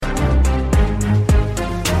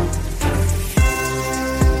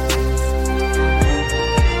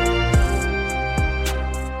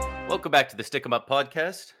Welcome back to the Stick 'em Up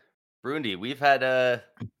podcast. Brundi, we've had a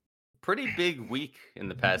pretty big week in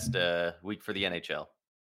the past week for the NHL.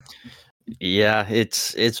 Yeah,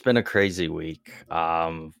 it's been a crazy week.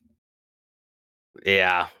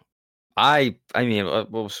 Yeah, I mean,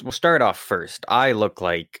 we'll start off first. I look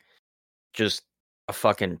like just a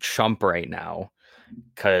fucking chump right now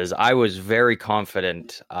because I was very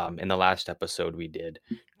confident in the last episode we did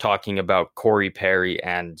talking about Corey Perry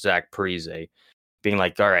and Zach Parise being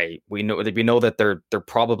like, all right, we know that they're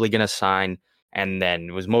probably gonna sign, and then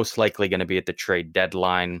it was most likely gonna be at the trade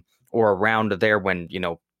deadline or around there when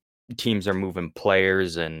teams are moving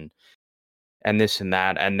players and this and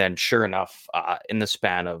that. And then sure enough, in the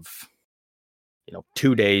span of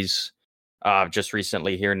 2 days, just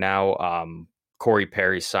recently here now, Corey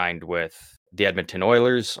Perry signed with the Edmonton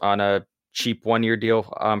Oilers on a cheap 1-year deal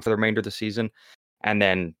for the remainder of the season. And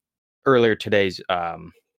then earlier today's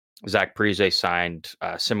Zach Parise signed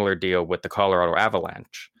a similar deal with the Colorado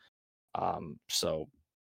Avalanche. So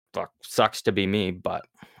fuck, sucks to be me, but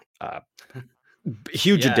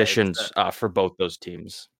huge Yeah, additions for both those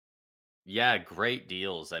teams. yeah, great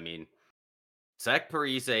deals. I mean, Zach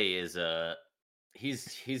Parise is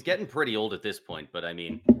he's getting pretty old at this point, but I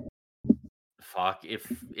mean, fuck, if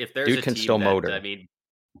there's Dude a can team still that motor. I mean,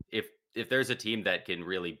 if there's a team that can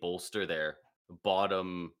really bolster their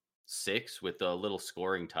bottom six with a little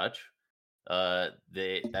scoring touch,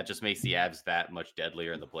 that just makes the Avs that much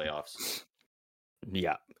deadlier in the playoffs.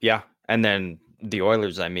 Yeah. And then the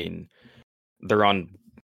Oilers, I mean, they're on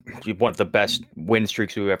one of the best win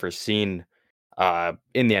streaks we've ever seen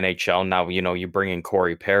in the NHL. Now, you bring in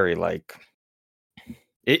Corey Perry, like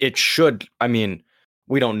it should. I mean,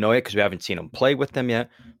 we don't know it because we haven't seen him play with them yet,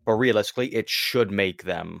 but realistically, it should make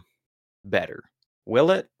them better.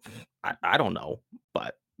 Will it? I don't know,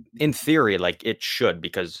 but in theory, like it should,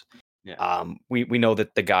 because we know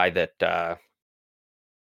that the guy that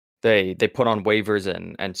they put on waivers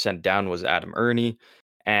and sent down was Adam Ernie,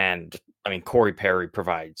 and I mean Corey Perry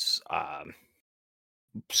provides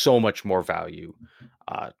so much more value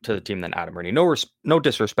to the team than Adam Ernie. No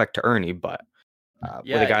disrespect to Ernie, but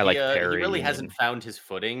with a guy like Perry, he really hasn't found his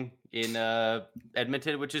footing in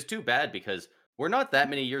Edmonton, which is too bad because we're not that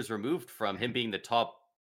many years removed from him being the top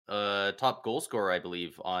goal scorer, I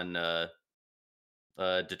believe, on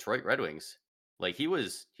Detroit Red Wings. Like he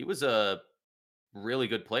was a really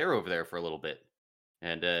good player over there for a little bit,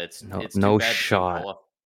 and it's too bad to see him fall off.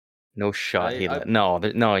 No shot. I He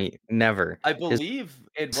never. I believe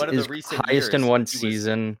in one of the His recent highest years in one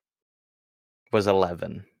season was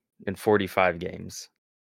 11 in 45 games.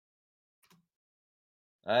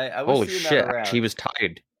 I was Holy seeing shit! that Actually,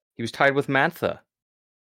 around. he was tied with Mantha.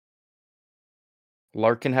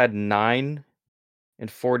 Larkin had 9 in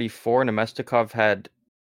 44, and Nemestikov had.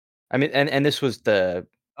 I mean, and this was the.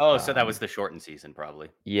 Oh, so that was the shortened season, probably.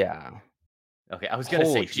 Yeah. Okay, I was gonna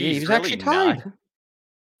say, geez, he was really actually tied.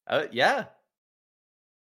 Yeah.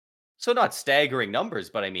 So not staggering numbers,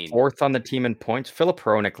 but I mean, 4th on the team in points. Filip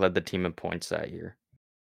Hronek led the team in points that year.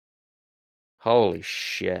 Holy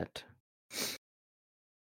shit.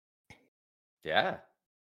 yeah.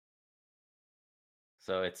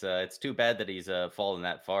 So it's too bad that he's fallen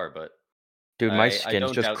that far, but Dude, my I skin's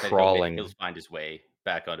don't just doubt that crawling. he'll find his way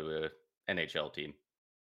back onto a NHL team.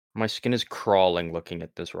 My skin is crawling looking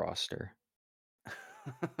at this roster.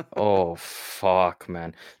 Oh, fuck,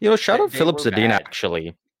 man. Shout out They Philip were Zadina, bad.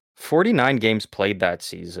 actually. 49 games played that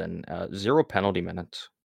season, 0 penalty minutes.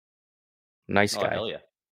 Nice Oh, guy. hell yeah.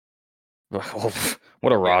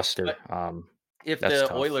 What a Yeah, roster. but if That's the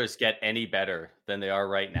tough. Oilers get any better than they are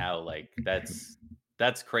right now, like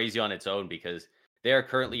that's crazy on its own because they are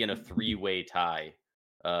currently in a 3-way tie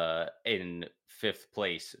in 5th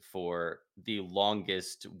place for the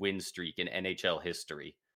longest win streak in NHL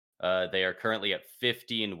history. They are currently at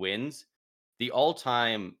 15 wins. The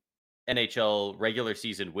all-time NHL regular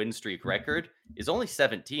season win streak record is only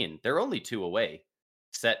 17. They're only 2 away,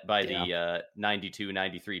 set by the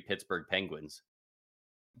 92-93 Pittsburgh Penguins.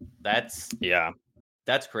 That's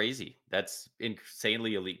crazy. That's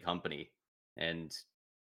insanely elite company. And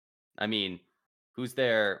I mean, who's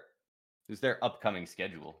their upcoming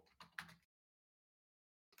schedule?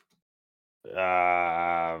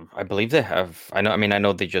 I believe they have. I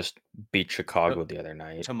know they just beat Chicago the other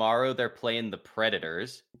night. Tomorrow they're playing the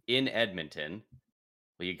Predators in Edmonton.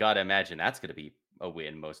 Well, you got to imagine that's going to be a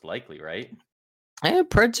win, most likely, right? Yeah,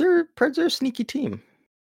 Preds are a sneaky team.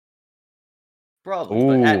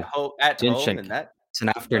 Probably, but at home, and that it's an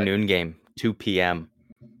afternoon game, 2 p.m.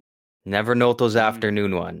 Never know those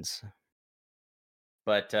afternoon ones.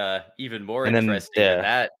 But even more and interesting than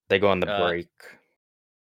that, they go on the break.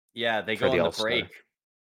 Yeah, they go on the break.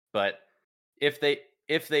 But if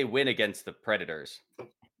they win against the Predators,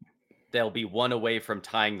 they'll be one away from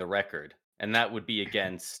tying the record, and that would be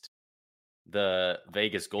against the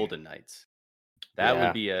Vegas Golden Knights. Yeah,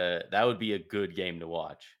 That would be a good game to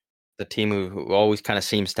watch. the team who always kind of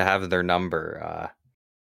seems to have their number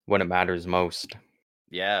when it matters most.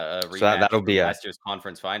 Yeah, a So rematch that'll from be a last year's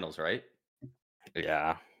conference finals, right?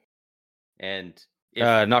 yeah, And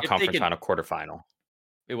not if they conference can, final, quarterfinal.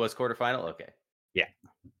 it was quarterfinal. Okay, Yeah,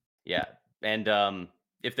 yeah, and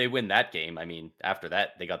if they win that game, I mean, after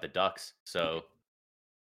that they got the Ducks. So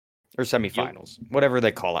or you, semifinals, whatever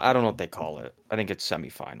they call it. I don't know what they call it. I think it's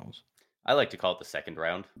semifinals. I like to call it the second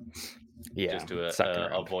round, Yeah, just to second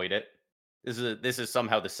round. avoid it. This is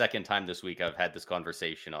somehow the second time this week I've had this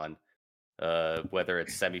conversation on whether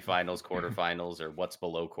it's semifinals, quarterfinals, or what's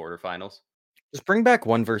below quarterfinals. Just bring back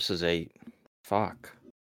 1 versus 8. Fuck.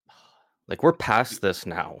 Like we're We, past this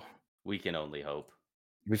now. we can only hope.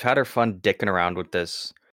 We've had our fun dicking around with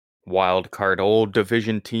this wild card, old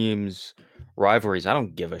division teams rivalries. I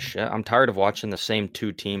don't give a shit. I'm tired of watching the same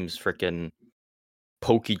two teams freaking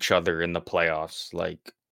poke each other in the playoffs. Like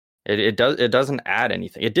it doesn't add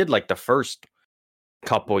anything. It did like the first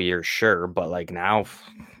couple years, sure, but like now,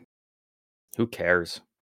 who cares?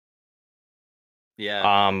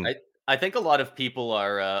 Yeah, Um, I I think a lot of people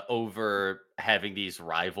are over having these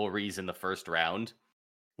rivalries in the first round.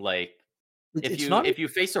 Like it's not if you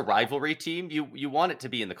face a rivalry team, you want it to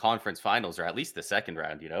be in the conference finals or at least the second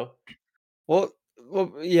round. You know? well,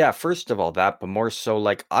 well, yeah. First of all, that, but more so,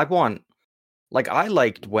 like I want, like I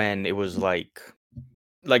liked when it was like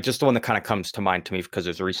just the one that kind of comes to mind to me because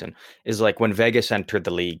it's recent is like when Vegas entered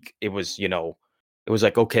the league, it was, it was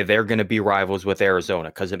like, okay, they're going to be rivals with Arizona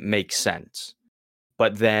because it makes sense.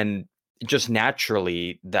 But then just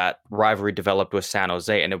naturally that rivalry developed with San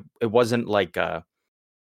Jose, and it wasn't like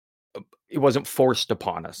it wasn't forced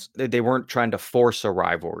upon us. They weren't trying to force a Yeah,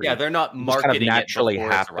 rivalry. they're not It just kind of marketing it naturally before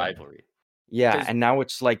it's a happened. rivalry. Yeah, Because and now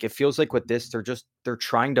it's like it feels like with this, they're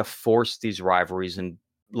trying to force these rivalries and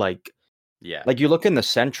like yeah, like you look in the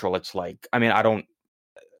Central, it's like I mean I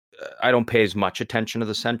don't pay as much attention to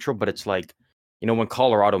the Central, but it's like, when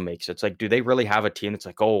Colorado makes it, it's like, do they really have a team that's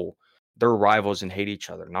like, oh, they're rivals and hate each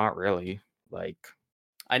other? Not really. Like,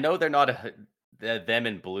 I know they're not them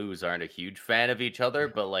and Blues aren't a huge fan of each other,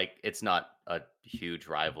 but like it's not a huge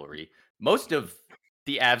rivalry. Most of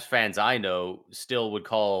the Avs fans I know still would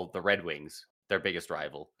call the Red Wings their biggest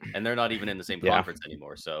rival, and they're not even in the same yeah, conference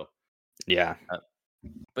anymore. So, yeah, uh,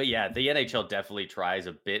 but yeah, the NHL definitely tries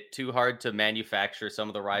a bit too hard to manufacture some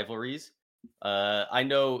of the rivalries. I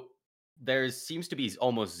know there seems to be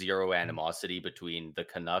almost zero animosity between the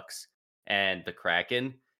Canucks and the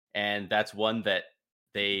Kraken, and that's one that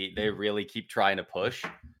they really keep trying to push,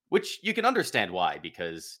 which you can understand why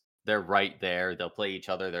because they're right there. They'll play each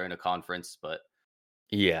other. They're in a conference, but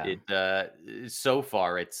yeah, it so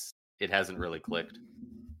far it hasn't really clicked.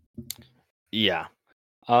 yeah.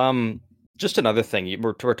 Um, just another thing.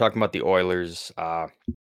 We're talking about the Oilers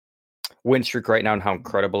win streak right now and how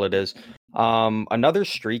incredible it is. Another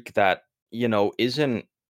streak that isn't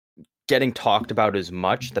getting talked about as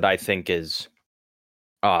much that I think is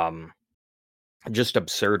um just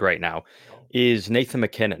absurd right now is Nathan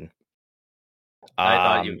McKinnon. I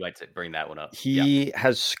thought you Um, might bring that one up. Yeah. he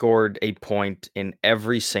has scored a point in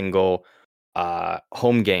every single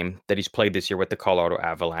home game that he's played this year with the Colorado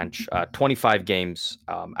Avalanche. 25 games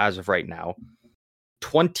as of right now,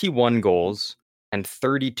 21 goals and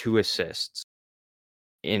 32 assists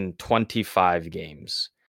in 25 games.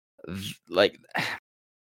 Like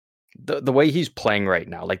the way he's playing right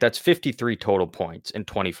now, like that's 53 total points in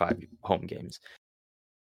 25 home games.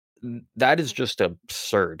 That is just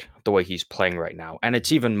absurd the way he's playing right now. And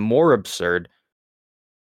it's even more absurd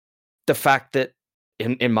the fact that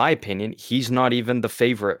in my opinion, he's not even the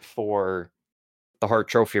favorite for the Hart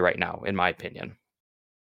Trophy right now, in my opinion.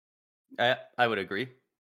 I would agree.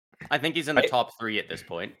 I think he's in the I top 3 at this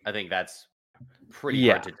point. I think that's pretty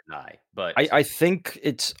hard Yeah. to deny, but I think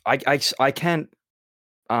it's I can't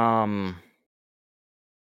um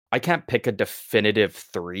I can't pick a definitive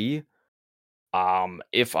 3.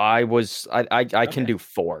 If I was I can okay. do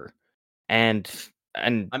 4. And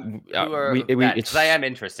Who we are we that? Because I it's am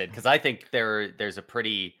interested, because I think there's a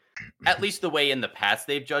pretty, at least the way in the past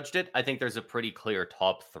they've judged it, I think there's a pretty clear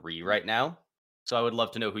top 3 right now. So I would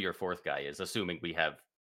love to know who your 4th guy is, assuming we have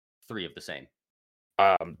 3 of the same.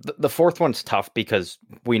 the fourth one's tough because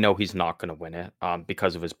we know he's not going to win it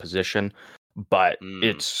because of his position, but Mm.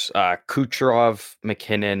 it's Kucherov,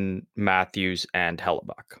 McKinnon, Matthews, and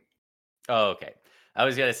Hellebuck. Oh, okay. I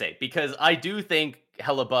was gonna say, because I do think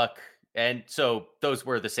Hellebuck, and so those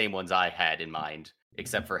were the same ones I had in mind.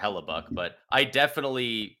 except for Hellebuck. But I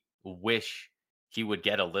definitely wish he would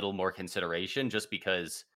get a little more consideration just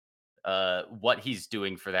because what he's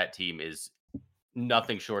doing for that team is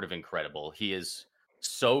nothing short of incredible. He is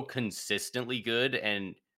so consistently good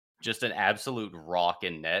and just an absolute rock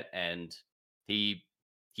in net, and he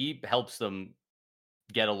he helps them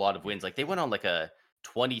get a lot of wins. Like they went on like a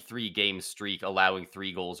 23 game streak allowing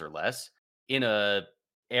 3 goals or less in a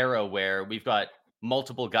era where we've got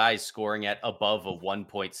multiple guys scoring at above a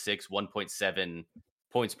 1.6, 1.7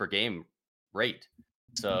 points per game rate.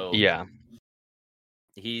 So Yeah.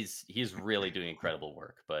 he's really doing incredible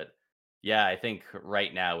work. But yeah, I think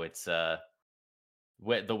right now it's the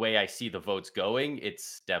way I see the votes going,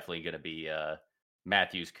 it's definitely going to be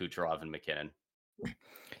Matthews, Kucherov, and McKinnon.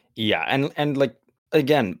 Yeah, and like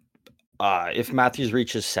again, if Matthews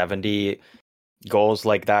reaches 70 goals,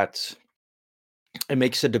 like that, it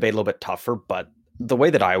makes the debate a little bit tougher. But the way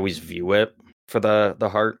that I always view it for the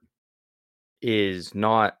Hart is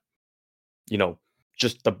not, you know,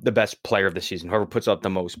 just the best player of the season, whoever puts up the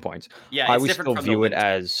most points. Yeah, I it's always different still from the view it Lindsay.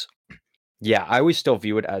 as Yeah, I always still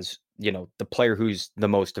view it as, the player who's the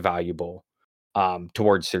most valuable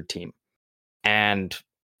towards their team. And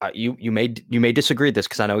you may disagree with this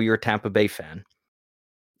because I know you're a Tampa Bay fan.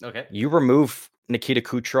 Okay. You remove Nikita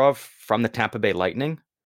Kucherov from the Tampa Bay Lightning,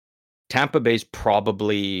 Tampa Bay's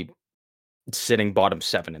probably sitting bottom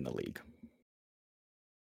 7 in the league.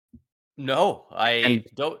 No, I And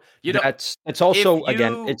don't. it's also,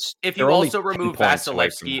 again, If they're you only also 10 remove points away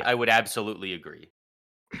from Vasilevsky, that. I would absolutely agree.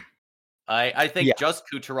 I think Yeah, just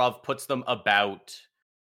Kucherov puts them about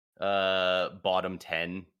bottom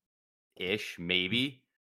 10 ish, maybe.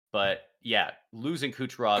 But yeah, losing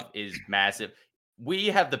Kucherov is massive. We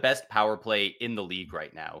have the best power play in the league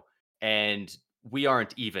right now, and we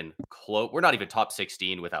aren't even close. We're not even top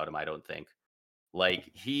 16 without him, I don't think. Like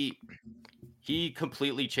he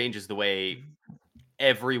completely changes the way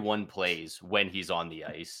everyone plays when he's on the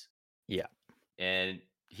ice. yeah. And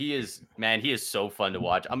he is, man, he is so fun to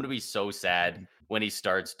watch. I'm going to be so sad when he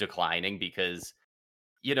starts declining because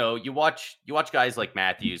you watch guys like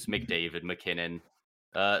Matthews, McDavid, McKinnon,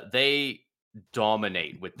 they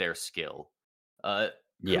dominate with their skill. Uh,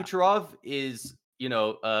 Yeah. Kucherov is,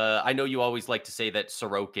 I know you always like to say that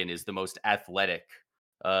Sorokin is the most athletic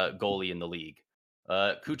goalie in the league.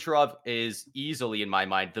 Kucherov is easily, in my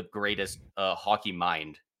mind, the greatest hockey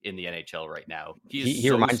mind in the NHL right now. He is He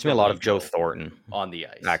so reminds me a lot of Joe cerebral Thornton, on the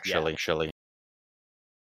ice. Yeah. actually.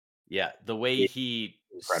 Yeah, the way He's he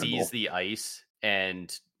sees incredible. the ice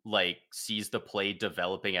and like sees the play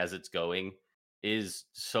developing as it's going is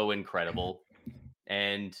so incredible.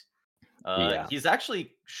 And Yeah. he's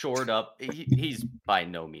actually shored up. He's by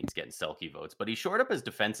no means getting Selkie votes, but he shored up his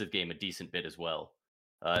defensive game a decent bit as well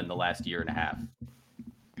in the last year and a half.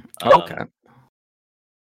 Okay. Um,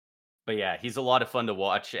 but yeah, he's a lot of fun to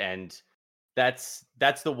watch, and that's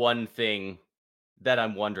the one thing that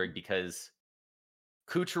I'm wondering because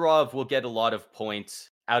Kucherov will get a lot of points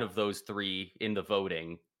out of those 3 in the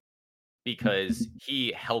voting because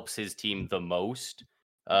he helps his team the most.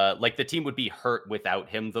 Like the team would be hurt without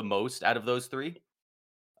him the most out of those 3.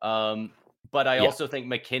 Um, but I Yeah. also think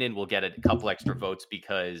McKinnon will get a couple extra votes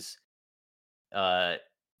because uh,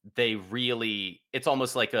 they really it's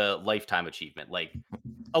almost like a lifetime achievement. Like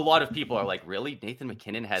a lot of people are like, "Really? Nathan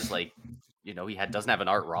McKinnon has like, he doesn't have an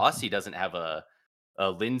Art Ross, he doesn't have a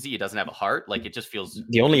Lindsay, he doesn't have a Hart." Like it just feels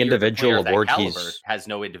The only weird. A player individual of that award caliber has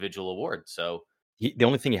no individual award. So the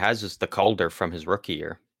only thing he has is the Calder from his rookie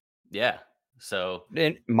year. yeah. So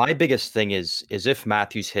And my biggest thing is if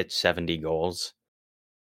Matthews hits 70 goals,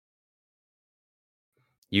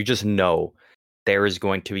 you just know there is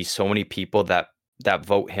going to be so many people that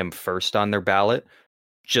vote him first on their ballot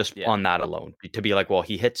just yeah. on that alone. To be like, well,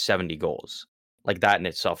 he hit 70 goals. Like that in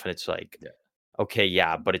itself. And it's like, Yeah. okay,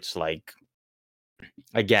 yeah, but it's like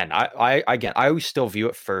again, I always still view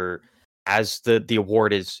it for as the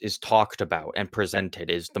award is talked about and presented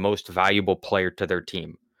is the most valuable player to their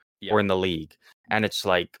team Yeah. or in the league. And it's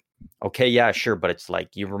like, okay, yeah, sure, but it's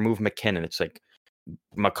like you remove McKinnon, it's like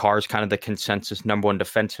Makar's kind of the consensus number 1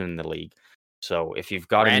 defenseman in the league. So if you've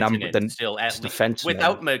got Rantanen the still at best least defenseman,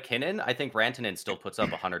 without McKinnon, I think Rantanen still puts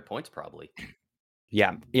up 100 points probably,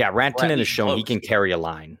 yeah, or at Rantanen has least shown he close. can carry a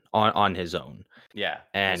line on his own. Yeah,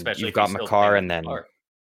 And especially you've if he's got still Makar, playing with and then Makar.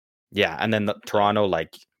 yeah, and then the So Toronto,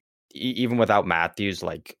 like even without Matthews,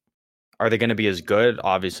 like are they going to be as good?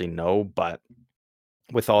 Obviously, no. But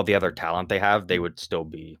with all the other talent they have, they would still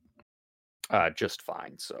be just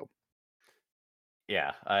fine. So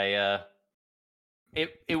yeah,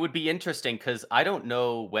 it would be interesting because I don't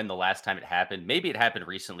know when the last time it happened. Maybe it happened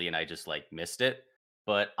recently and I just like missed it.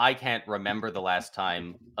 but I can't remember the last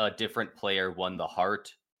time a different player won the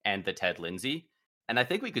Hart and the Ted Lindsay. And I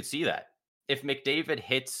think we could see that. If McDavid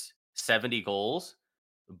hits 70 goals,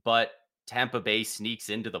 but Tampa Bay sneaks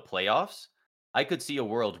into the playoffs, I could see a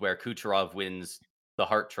world where Kucherov wins the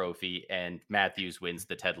Hart Trophy and Matthews wins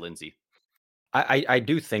the Ted Lindsay. I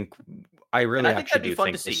do think I And really I think actually that'd be do fun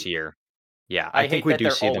to think this see. year. Yeah, I I think hate we that do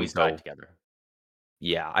they're see them always tied go. together.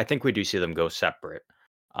 Yeah, I think we do see them go separate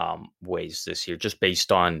ways this year, just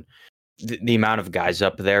based on the amount of guys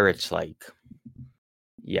up there. It's like,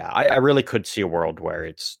 yeah, I really could see a world where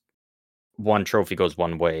it's one trophy goes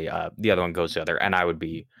one way, the other one goes the other, and I would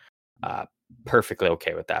be uh, perfectly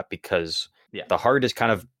okay with that because Yeah. the Hart is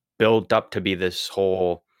kind of built up to be this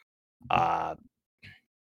whole, uh,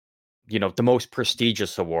 the most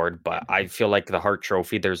prestigious award. But I feel like the Hart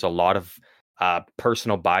Trophy, there's a lot of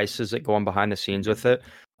personal biases that go on behind the scenes with it.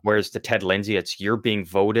 Whereas the Ted Lindsay, it's you're being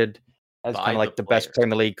voted as kind By of the like the best players. player in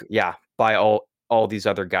the league, yeah, by all these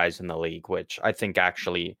other guys in the league, which I think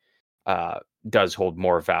actually uh, does hold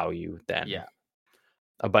more value than Yeah.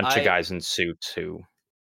 a bunch of I guys in suits who,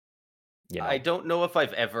 you I know, don't know if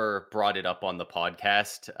I've ever brought it up on the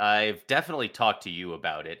podcast. I've definitely talked to you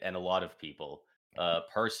about it and a lot of people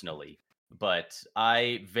personally, but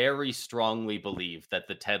I very strongly believe that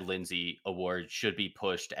the Ted Lindsay Award should be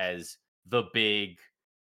pushed as the big,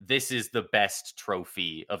 this is the best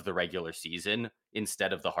trophy of the regular season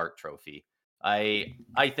instead of the Hart Trophy. I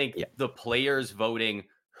think yeah, the players voting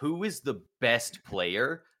who is the best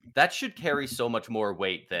player, that should carry so much more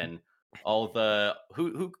weight than all the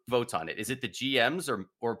who votes on it? Is it the GMs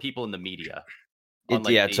or people in the media on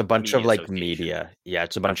like it's a the bunch of media like association? media, yeah,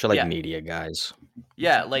 it's a bunch of like Yeah. media guys,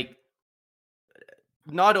 Yeah, like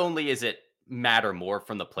not only is it matter more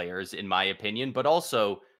from the players in my opinion, but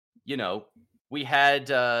also, you know, we had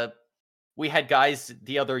we had guys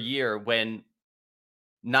the other year when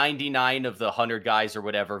 99 of the 100 guys or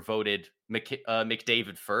whatever voted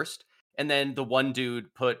McDavid first. And then the one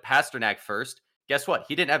dude put Pasternak first. Guess what?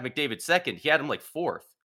 He didn't have McDavid second. He had him like fourth.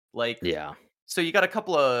 Like, yeah, so you got a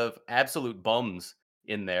couple of absolute bums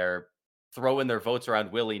in there throwing their votes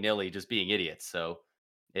around willy nilly, just being idiots. So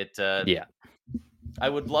it, yeah. I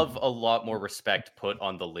would love a lot more respect put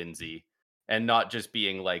on the Lindsay and not just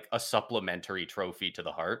being like a supplementary trophy to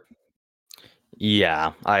the Hart.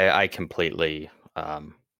 Yeah, I completely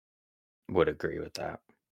would agree with that.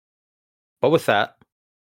 But with that,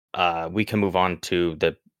 we can move on to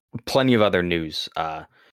the plenty of other news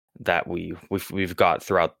that we've got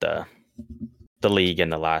throughout the league in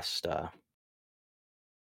the last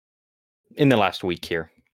week here.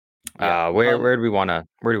 Yeah. Where do we want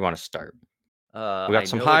to start? We I got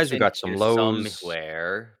some know it's highs, we in got some here lows.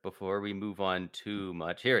 somewhere before we move on too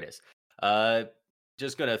much. Here it is. Uh,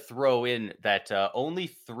 just gonna throw in that only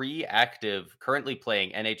three active, currently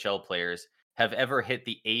playing NHL players have ever hit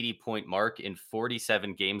the 80-point mark in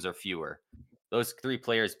 47 games or fewer. Those three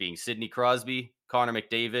players being Sidney Crosby, Connor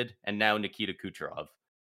McDavid, and now Nikita Kucherov.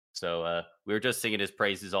 So we were just singing his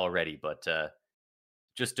praises already, but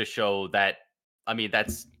just to show that, I mean,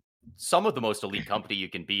 that's some of the most elite company you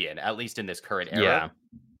can be in, at least in this current era. Yeah,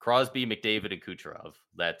 Crosby, McDavid, and Kucherov.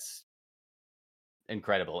 That's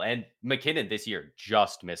incredible. And McKinnon this year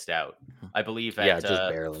just missed out. I believe yeah, at just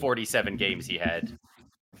barely. 47 games, he had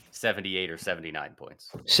 78 or 79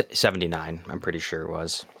 points. 79, I'm pretty sure it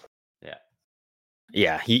was.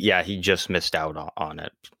 Yeah. Yeah, he just missed out on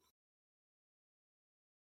it.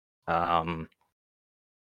 Um,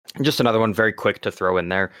 just another one very quick to throw in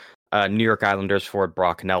there. New York Islanders forward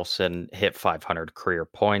Brock Nelson hit 500 career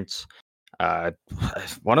points. Uh,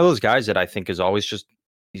 one of those guys that I think is always just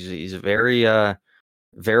he's very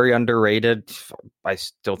underrated. I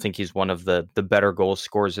still think he's one of the better goal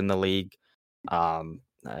scorers in the league. And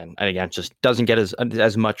again, just doesn't get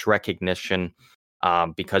as much recognition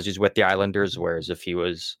because he's with the Islanders. Whereas if he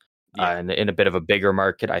was Yeah. in a bit of a bigger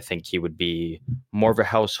market, I think he would be more of a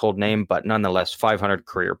household name. But nonetheless, 500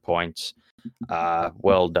 career points.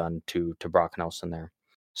 Well done to Brock Nelson there.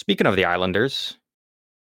 Speaking of the Islanders,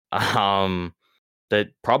 um, that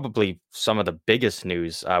probably some of the biggest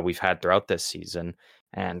news we've had throughout this season,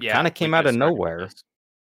 and Yeah. kind of We came could out have of started with nowhere. this.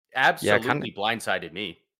 Yeah, kind of. Absolutely blindsided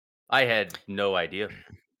me. I had no idea.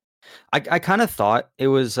 I kind of thought it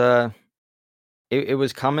was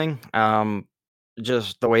coming.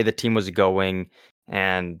 Just the way the team was going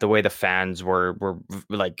and the way the fans were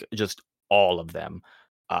like just all of them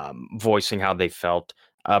voicing how they felt.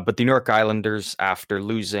 But the New York Islanders, after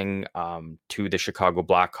losing to the Chicago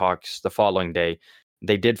Blackhawks the following day,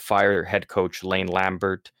 they did fire head coach Lane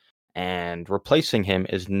Lambert, and replacing him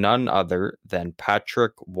is none other than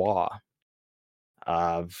Patrick Waugh.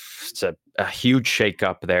 It's a huge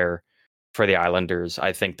shakeup there for the Islanders.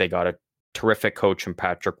 I think they got a terrific coach in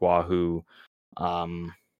Patrick Waugh who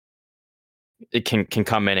um, it can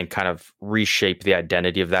come in and kind of reshape the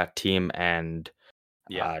identity of that team and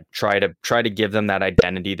Yeah. try to give them that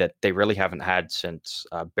identity that they really haven't had since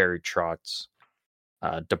Barry Trotz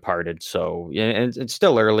departed. So yeah, and it's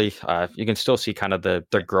still early. You can still see kind of the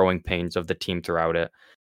Yeah. growing pains of the team throughout it.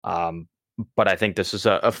 Um, but I think this is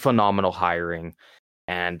a phenomenal hiring,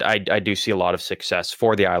 and I do see a lot of success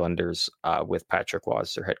for the Islanders with Patrick Waugh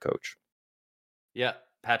as their head coach. Yeah.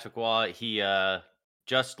 Patrick Waugh, he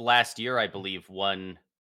just last year, I believe,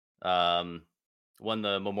 um won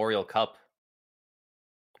the Memorial Cup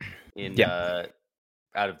in Yeah,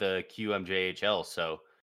 out of the QMJHL. So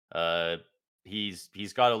uh he's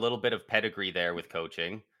got a little bit of pedigree there with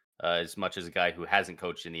coaching, as much as a guy who hasn't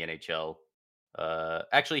coached in the NHL.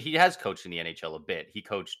 Actually, he has coached in the NHL a bit. He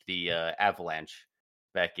coached the Avalanche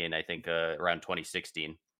back in, I think, around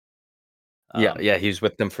 2016. yeah, Um, yeah. He was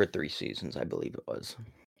with them for 3 seasons, I believe it was.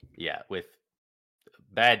 yeah, with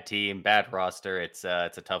bad team, bad roster, it's a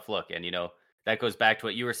tough look. And that goes back to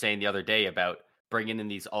what you were saying the other day about bringing in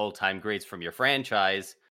these all-time greats from your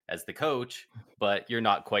franchise as the coach, but you're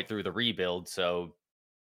not quite through the rebuild. So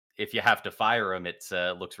if you have to fire him, it's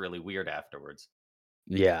looks really weird afterwards.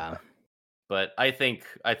 Yeah, But I think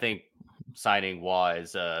signing Waugh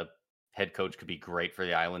as a head coach could be great for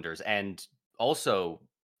the Islanders, and also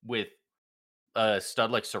with a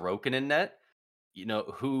stud like Sorokin in net,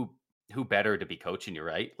 who better to be coaching you,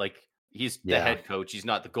 right? Like, he's the yeah. head coach, he's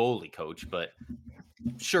not the goalie coach, but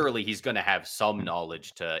surely he's going to have some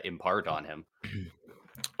knowledge to impart on him.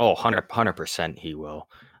 Oh, 100% he will.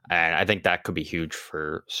 And I think that could be huge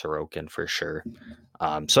for Sorokin for sure.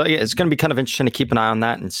 So yeah, it's going to be kind of interesting to keep an eye on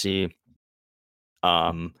that and see,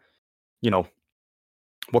 um, you know,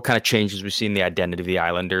 what kind of changes we see in the identity of the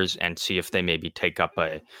Islanders and see if they maybe take up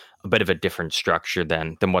a bit of a different structure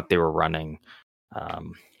than what they were running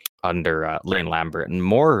um, under Lane Lambert. And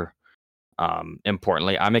more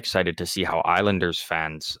importantly, I'm excited to see how Islanders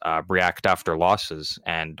fans react after losses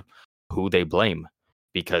and who they blame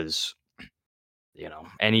because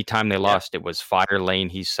anytime they Yeah. lost, it was fire Lane.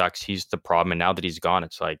 He sucks. He's the problem. And now that he's gone,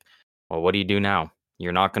 it's like, well, what do you do now?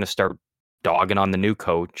 You're not going to start dogging on the new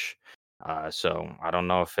coach. So I don't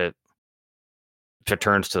know if it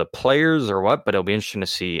turns to the players or what, but it'll be interesting to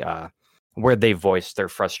see where they voice their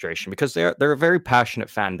frustration because they're a very passionate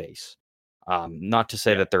fan base. Not to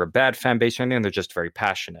say Yeah. that they're a bad fan base or anything, they're just very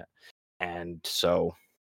passionate. And so Which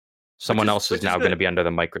someone is else is which is now going to good. be under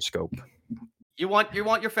the microscope. You want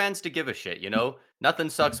your fans to give a shit, Nothing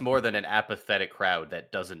sucks more than an apathetic crowd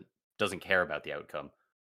that doesn't care about the outcome.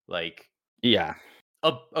 Like, Yeah,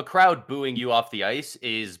 a crowd booing you off the ice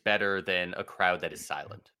is better than a crowd that is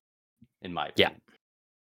silent, in my yeah, opinion.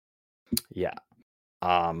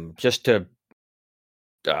 yeah. Just to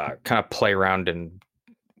kind of play around and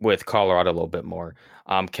with Colorado a little bit more.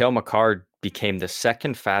 Cale Makar became the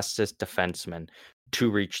second fastest defenseman to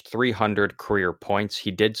reach 300 career points.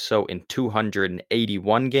 He did so in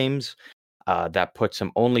 281 games. That puts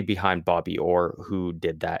him only behind Bobby Orr, who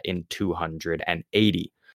did that in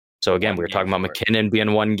 280. So again, we One were game talking about short. McKinnon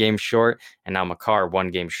being 1 game short, and now Makar 1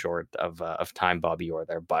 game short of time Bobby Orr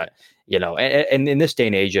there. Yeah. But and in this day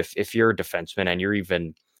and age, if you're a defenseman and you're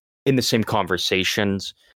even in the same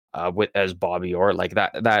conversations with as Bobby Orr, like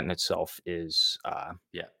that in itself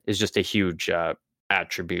Yeah. is just a huge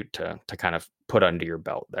attribute to kind of put under your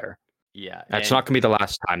belt there. Yeah. That's not And going to be the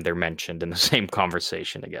last time they're mentioned in the same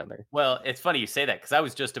conversation together. well, it's funny you say that because I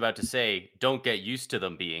was just about to say, don't get used to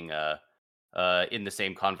them being in the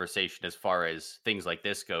same conversation as far as things like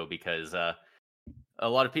this go, because a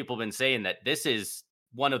lot of people have been saying that this is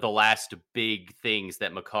one of the last big things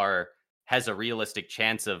that Makar has a realistic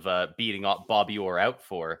chance of beating Bobby Orr out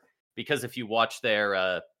for. Because if you watch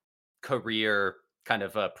their career kind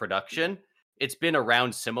of production, it's been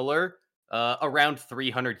around similar, around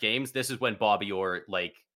 300 games. This is when Bobby Orr,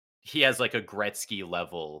 like, he has like a Gretzky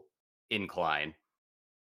level incline.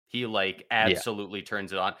 He like Yeah, absolutely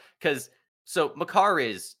turns it on. Because so Makar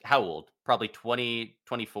is how old? Probably 20,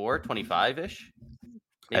 24, 25 ish,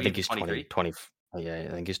 I maybe think even he's 20 23. 20. Yeah,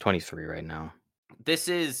 I think he's 23 right now. This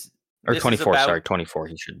is Or this is 24, about sorry, 24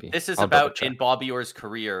 he should be. this is I'll double about check. in Bobby Orr's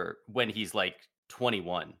career when he's like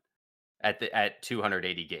 21 at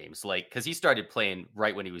 280 games. Like, because he started playing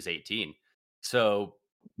right when he was 18. So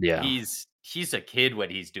Yeah. he's a kid when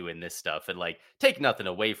he's doing this stuff. And like, take nothing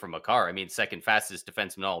away from Makar. I mean, second fastest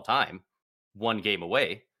defenseman all time, 1 game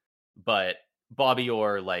away. But Bobby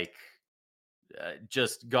Orr, like,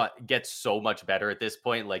 just gets so much better at this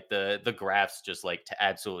point. Like, the graphs just like to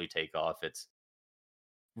absolutely take off.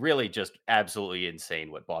 really just absolutely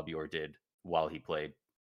insane what Bobby Orr did while he played.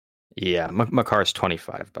 Yeah, Makar's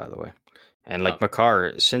 25, by the way. And like Okay.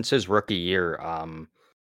 Makar, since his rookie year,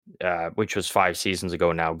 which was 5 seasons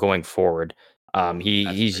ago now, going forward, Oh, that's he's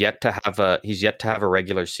crazy. yet to have a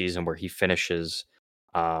regular season where he finishes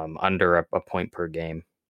under a point per game.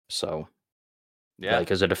 So Yeah.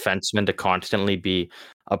 like as a defenseman to constantly be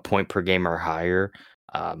a point per game or higher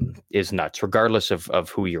is nuts, regardless of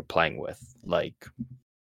who you're playing with. Like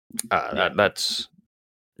Yeah. that's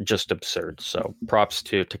just absurd. So props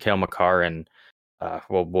to Kale Makar, and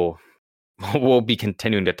we'll we'll be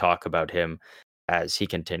continuing to talk about him as he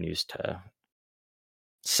continues to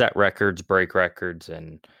set records, break records,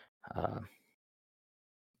 and uh,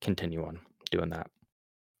 continue on doing that.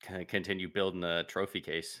 Continue building a trophy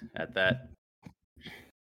case at that.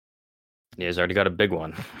 He's already got a big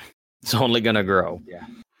one. It's only gonna grow. Yeah.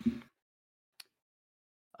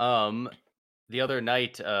 Um, the other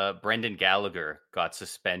night, Brendan Gallagher got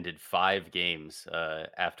suspended 5 games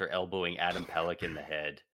after elbowing Adam Pelech in the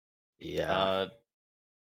head. Yeah, Uh,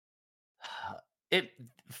 it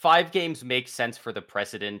 5 games makes sense for the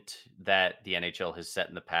precedent that the NHL has set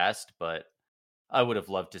in the past, but I would have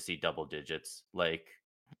loved to see double digits. Like,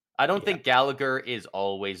 I don't yeah. think Gallagher is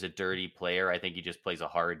always a dirty player. I think he just plays a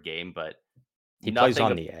hard game, but He plays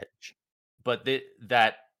nothing. on the edge. But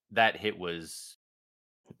that hit was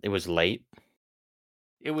It was late.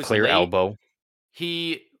 it was Clear late. elbow.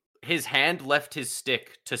 He his hand left his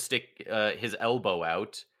stick to stick his elbow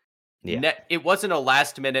out. Yeah, It wasn't a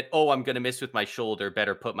last minute, "Oh, I'm gonna miss with my shoulder,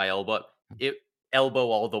 better put my elbow up." It elbow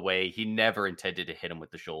all the way. He never intended to hit him with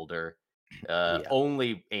the shoulder. yeah,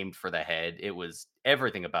 Only aimed for the head. It was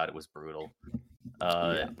everything about it was brutal.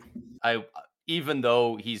 Uh, yeah. I even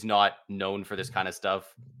though he's not known for this kind of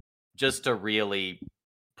stuff, just to really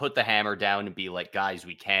put the hammer down and be like, "Guys,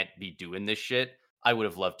 we can't be doing this shit." I would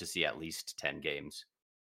have loved to see at least 10 games.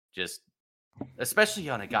 Just especially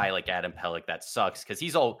on a guy like Adam Pelech, that sucks because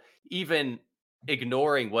he's all even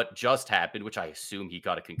ignoring what just happened, which I assume he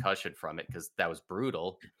got a concussion from it because that was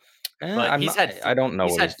brutal. But I'm not. I don't know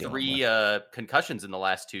he's what he's had dealing with. 3 concussions in the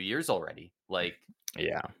last 2 years already. Like,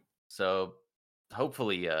 Yeah. so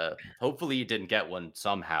hopefully he didn't get one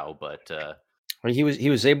somehow. But Well, he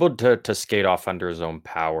was able to skate off under his own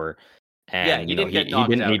power, yeah, and he didn't get he knocked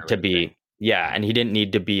didn't out need or to anything. be, yeah, and he didn't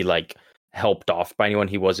need to be like helped off by anyone.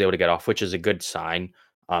 He was able to get off, which is a good sign.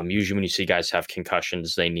 Usually when you see guys have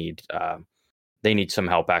concussions, they need some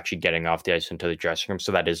help actually getting off the ice into the dressing room.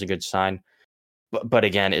 So that is a good sign. But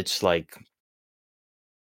again, it's like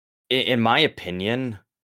in my opinion,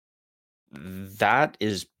 that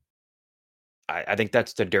is I think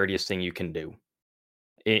that's the dirtiest thing you can do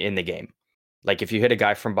in the game. Like if you hit a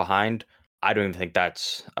guy from behind, I don't even think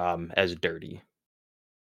that's as dirty.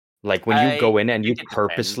 Like when you I go in and think it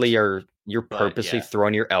depends, you're but purposely yeah,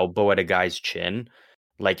 throwing your elbow at a guy's chin,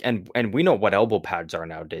 like and we know what elbow pads are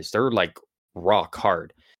nowadays. They're like rock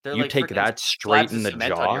hard. they're You like take freaking that straight slabs in of the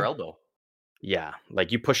cement on your jaw. elbow. Yeah,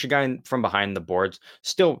 like you push a guy from behind the boards,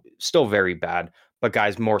 still very bad, but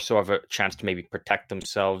guys more so have a chance to maybe protect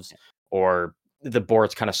themselves, or the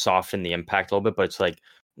boards kind of soften the impact a little bit. But it's like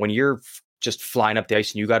when you're just flying up the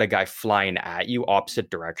ice and you got a guy flying at you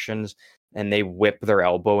opposite directions, and they whip their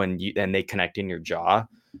elbow and they connect in your jaw.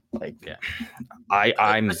 Like Yeah.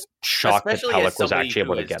 I'm Es shocked that especially as Pelech was somebody actually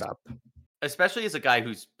able who to is get up. especially as a guy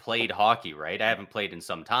who's played hockey, right? I haven't played in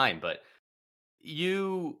some time, but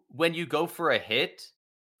when you go for a hit,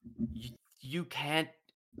 you can't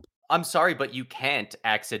I'm sorry, but you can't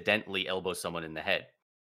accidentally elbow someone in the head.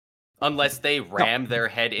 Unless they No, ram their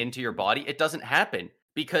head into your body, it doesn't happen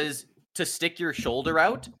because to stick your shoulder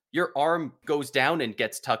out, your arm goes down and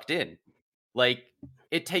gets tucked in. Like,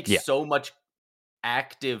 it takes yeah, so much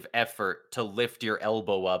active effort to lift your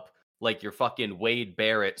elbow up like you're fucking Wade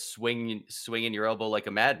Barrett swinging your elbow like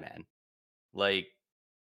a madman. Like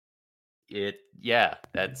yeah,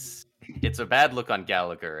 it's a bad look on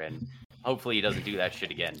Gallagher and hopefully he doesn't do that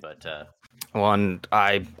shit again, but well, and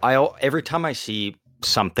every time I see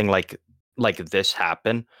something like this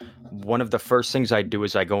happen, one of the first things I do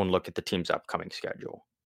is I go and look at the team's upcoming schedule.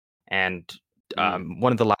 And mm,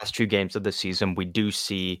 one of the last 2 games of the season, we do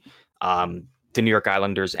see the New York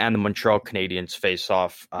Islanders and the Montreal Canadiens face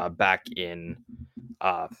off back in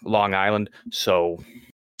Long Island. So,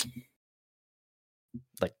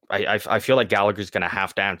 like, I feel like Gallagher's going to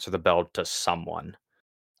have to answer the bell to someone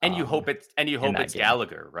you in hope that it's game.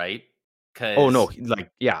 Gallagher, right? Oh no, Cuz like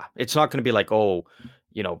yeah, it's not going to be like Joel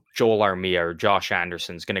Armia or Josh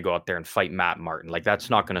Anderson's going to go out there and fight Matt Martin. Like that's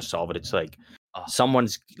not going to solve it. It's like uh,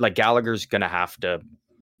 someone's like Gallagher's going to have to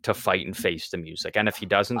to fight and face the music. And if he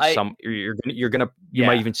doesn't, I you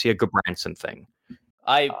might yeah, even see a Gabranson thing,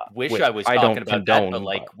 I wish which I was I talking don't about that, but, condone.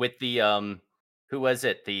 like, But with the, who was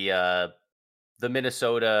it? The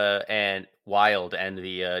Minnesota and Wild and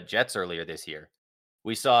the, Jets earlier this year.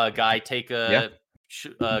 We saw a guy take yeah,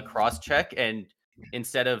 a cross check, and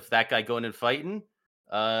instead of that guy going and fighting,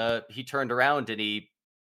 he turned around and he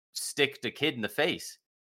sticked a kid in the face.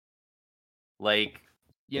 Like,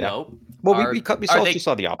 you yeah. know, Well, are we are also they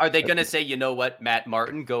saw the are they opposite. gonna say, "You know what, Matt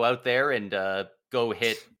Martin, go out there and, go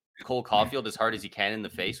hit Cole Caulfield as hard as you can in the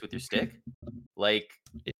face with your stick?" Like,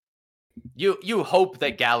 you hope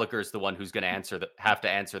that Gallagher's the one who's gonna have to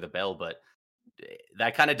answer the bell, but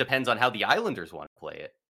that kind of depends on how the Islanders want to play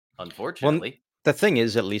it, Well, unfortunately. the thing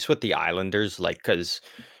is, at least with the Islanders, like, because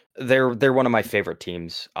they're one of my favorite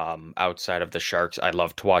teams. Outside of the Sharks, I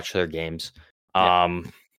love to watch their games. Yeah,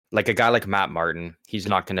 Like a guy like Matt Martin, he's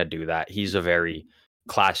not going to do that. He's a very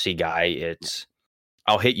classy guy. yeah, It's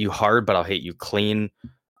I'll hit you hard, but I'll hit you clean.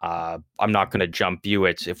 I'm not going to jump you.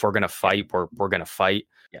 It's if we're going to yeah, fight, we're going to fight.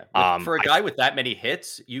 yeah. For a I guy with that many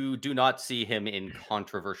hits, you do not see him in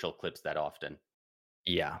controversial clips that often.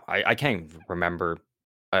 Yeah, I can't remember.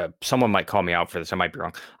 Someone might call me out for this. I might be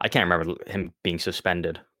wrong. I can't remember him being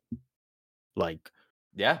suspended. Like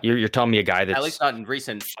Yeah, you're telling me a guy at least that's not in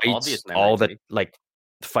recent obvious fights memory all to that me. like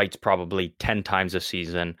fights probably 10 times a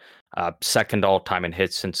season, second all time in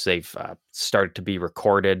hits since they've started to be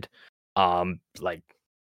recorded. Like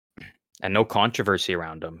and no controversy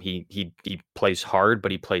around him. He plays hard,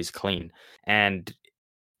 but he plays clean. And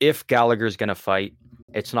if Gallagher's gonna fight,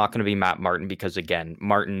 it's not gonna be Matt Martin because again,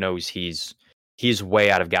 Martin knows he's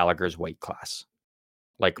way out of Gallagher's weight class.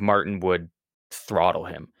 Like Martin would throttle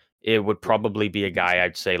him. It would Yeah, probably be a guy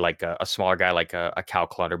I'd say like a smaller guy like a Cal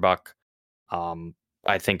Clutterbuck.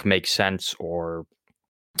 I think makes sense or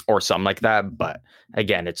something like that. But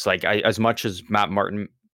again, it's like as much as Matt Martin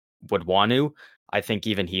would want to, I think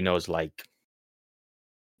even he knows like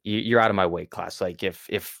you're out of my weight class. Like if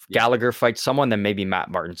yeah, Gallagher fights someone, then maybe Matt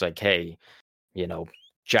Martin's like, hey, you know,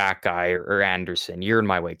 Jack guy or Anderson, you're in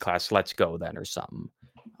my weight class. Let's go then or something.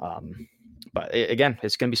 Um, but again,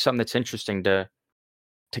 it's going to be something that's interesting to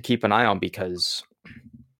keep an eye on because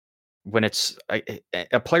when it's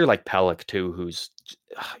a player like Pellick too,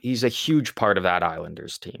 he's a huge part of that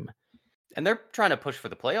Islanders team. and they're trying to push for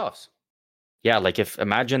the playoffs. Yeah, like if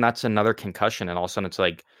imagine that's another concussion and all of a sudden it's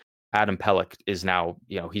like Adam Pellick is now,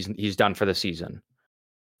 he's done for the season.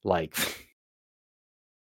 Like and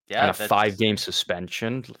Yeah, a 5 game that's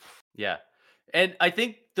suspension. yeah. And I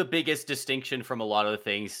think the biggest distinction from a lot of the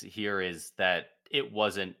things here is that it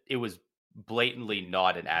was blatantly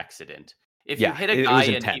not an accident. If you Yeah, hit a it guy was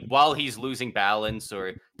and intent. while he's losing balance,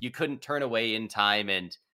 or you couldn't turn away in time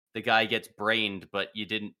and the guy gets brained, but you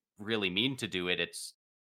didn't really mean to do it, it's,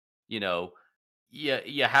 you know,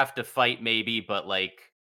 you have to fight maybe, but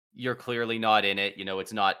like you're clearly not in it.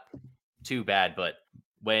 It's not too bad, but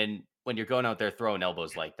when you're going out there throwing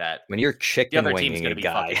elbows like that, When you're the chicken other team's winging gonna a be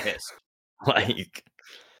guy, fucking pissed. Yeah. like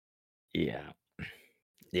yeah.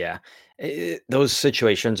 Yeah. Those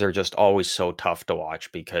situations are just always so tough to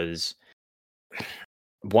watch because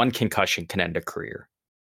one concussion can end a career.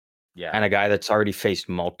 Yeah. And a guy that's already faced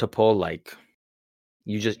multiple, like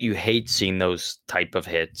you hate seeing those type of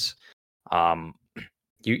hits. Um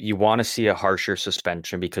you want to see a harsher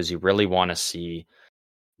suspension because you really want to see,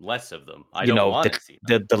 Less of them. I don't the, wanna see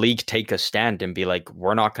them. the league take a stand and be like,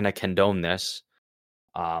 we're not going to condone this.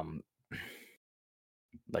 Um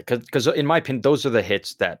like because in my opinion, those are the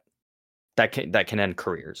hits that can end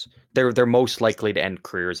careers. They're most likely to end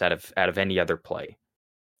careers out of any other play.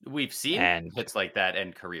 We've seen And hits like that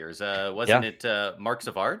end careers. Wasn't yeah, it, Mark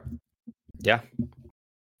Savard? yeah,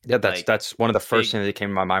 yeah. That's Like, that's one of the first big things that came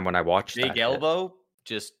to my mind when I watched big that hit. elbow,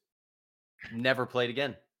 just never played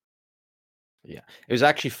again. Yeah, it was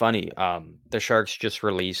actually funny. The Sharks just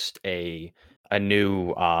released a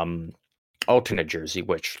new alternate jersey,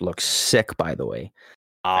 which looks sick, by the way.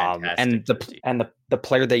 Fantastic And jersey. the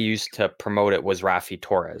player they used to promote it was Rafi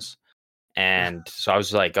Torres. And so I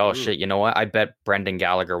was like, "Oh Ooh, shit, you know what? I bet Brendan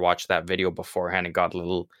Gallagher watched that video beforehand and got a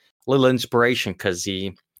little inspiration because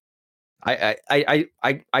I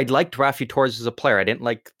liked Rafi Torres as a player. I didn't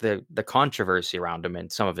like the controversy around him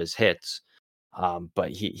and some of his hits,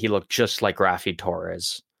 but he looked just like Rafi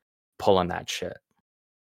Torres pulling that shit,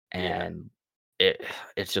 yeah. and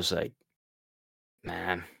it's just like,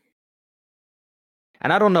 man.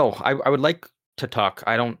 And I don't know. I would like to talk.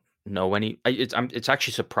 I don't know any. It's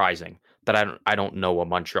actually surprising that I don't know a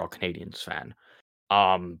Montreal Canadiens fan.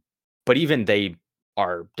 Um, but even they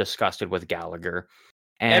are disgusted with Gallagher.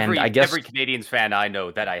 And I guess every Canadians fan I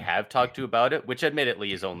know that I have talked to about it, which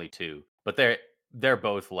admittedly is only two, but they're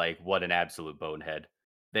both like, what an absolute bonehead.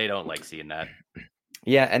 They don't like seeing that.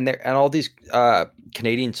 yeah, and all these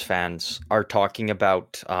Canadians fans are talking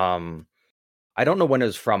about I don't know when it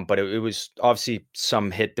was from, but it was obviously some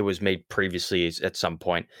hit that was made previously at some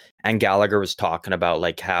point. And Gallagher was talking about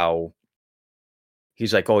like how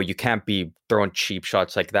he's like, "Oh, you can't be throwing cheap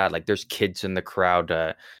shots like that. Like there's kids in the crowd.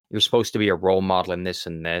 You're supposed to be a role model in this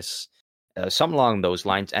and this, something along those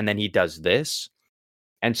lines." And then he does this,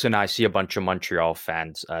 and so now I see a bunch of Montreal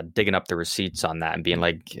fans digging up the receipts on that and being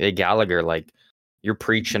like, "Hey, Gallagher, like you're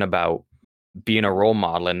preaching about being a role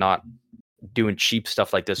model and not doing cheap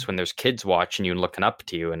stuff like this when there's kids watching you and looking up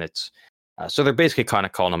to you." And it's so they're basically kind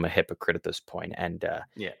of calling him a hypocrite at this point. And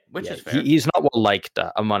Yeah, which yeah, is fair. he's not well liked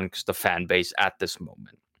amongst the fan base at this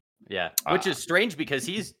moment. Yeah, which is strange because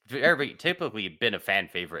he's very typically been a fan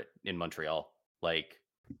favorite in Montreal. Like,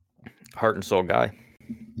 Heart and soul guy.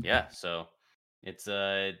 yeah, so it's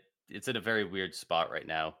in a very weird spot right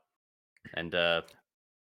now. And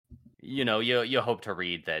you hope to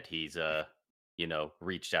read that he's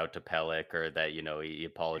reached out to Pellick, or that he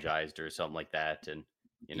apologized or something like that. And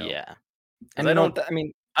Yeah, because and I don't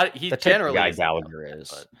he the type of generally guy isn't like Gallagher that, is.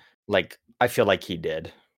 but Like I feel like he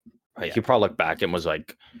did. Like yeah, he probably looked back and was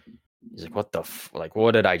like, he's like, what the like,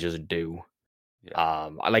 what did I just do? yeah,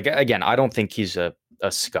 Like again, I don't think he's a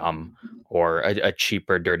scum or a cheap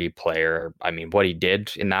or dirty player. I mean, what he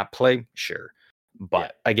did in that play, sure. yeah,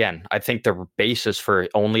 But again, I think the basis for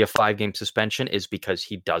only a 5-game suspension is because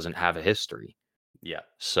he doesn't have a history. yeah,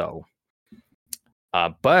 So,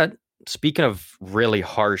 but speaking of really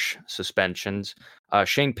harsh suspensions,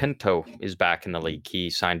 Shane Pinto is back in the league. He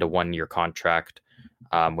signed a 1-year contract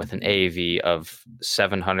with an AAV of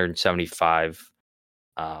 775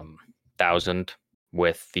 thousand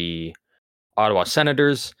with the Ottawa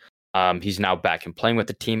Senators. He's now back and playing with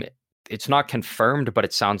the team. It's not confirmed, but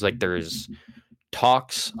it sounds like there's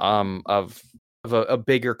talks of a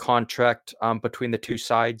bigger contract between the two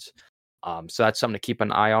sides. So that's something to keep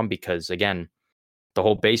an eye on because, again, the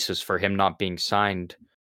whole basis for him not being signed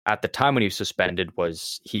at the time when he was suspended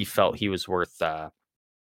was he felt he was worth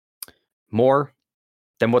more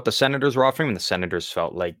than what the Senators were offering, and the Senators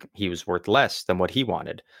felt like he was worth less than what he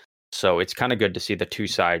wanted. So it's kind of good to see the two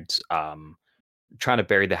sides trying to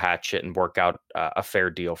bury the hatchet and work out a fair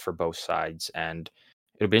deal for both sides. And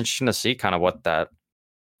it'll be interesting to see kind of what that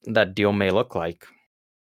deal may look like.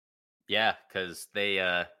 yeah. Because they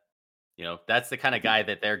that's the kind of guy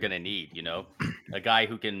that they're gonna need. A guy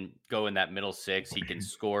who can go in that middle six. He can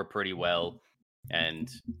score pretty well, and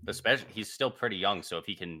especially he's still pretty young. So if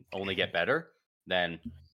he can only get better, then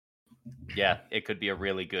yeah, it could be a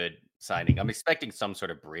really good signing. I'm expecting some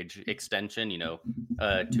sort of bridge extension. 2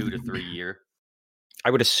 to 3 year. I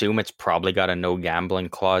would assume it's probably got a no gambling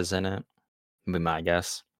clause in it. Would be my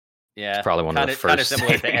guess. It's Yeah, probably one of the kind of first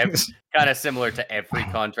similar to things. every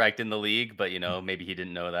contract in the league, but maybe he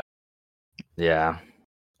didn't know that. Yeah,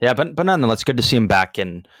 yeah, but nonetheless, it's good to see him back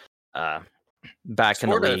in the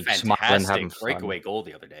Scored a league, smiling, having fantastic fun. breakaway goal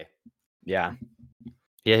the other day. Yeah,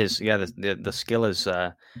 the skill is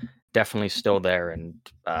definitely still there, and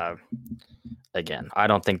again, I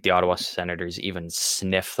don't think the Ottawa Senators even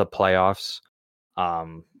sniff the playoffs.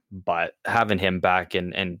 But having him back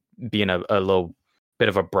and being a little bit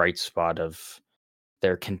of a bright spot of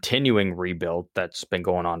their continuing rebuild that's been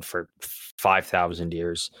going on for 5,000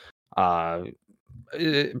 years,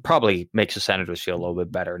 it probably makes the Senators feel a little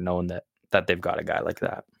bit better knowing that they've got a guy like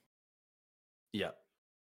that. Yeah.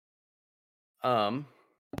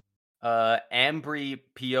 Ambri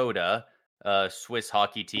Piotta, Swiss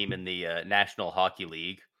hockey team in the National Hockey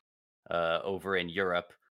League over in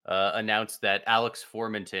Europe, announced that Alex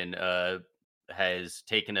Formenton has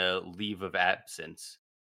taken a leave of absence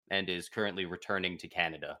and is currently returning to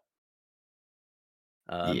Canada.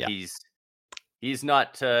 Yeah. He's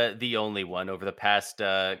not the only one. Over the past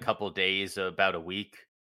couple days, about a week,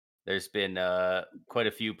 there's been quite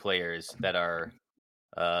a few players that are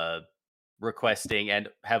requesting and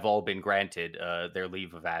have all been granted their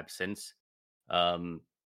leave of absence.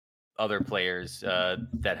 Other players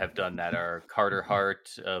that have done that are Carter Hart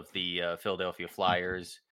of the Philadelphia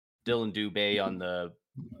Flyers, Dylan Dubé on the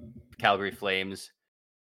Calgary Flames.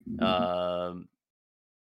 I'm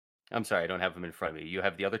sorry, I don't have them in front of me. You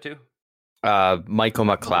have the other two? Michael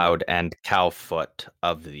McLeod and Cal Foote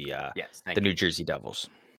of the Yes, the New Jersey Devils.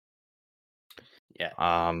 Yeah.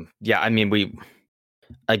 Yeah, I mean, we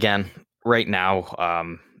again right now,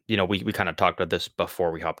 we kind of talked about this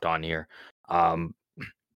before we hopped on here.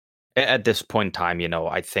 At this point in time,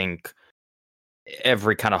 I think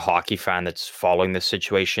every kind of hockey fan that's following this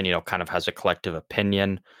situation, kind of has a collective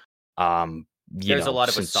opinion. Um, There's a lot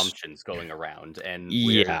of since assumptions going around, and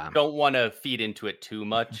we yeah, don't wanna feed into it too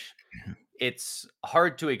much. It's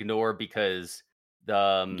hard to ignore because,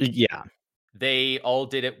 um, yeah, they all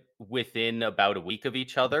did it within about a week of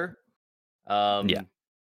each other, yeah, um,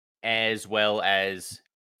 as well as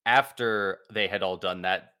after they had all done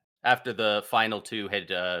that, after the final 2 had,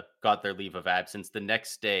 got their leave of absence, the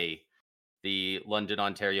next day, the London,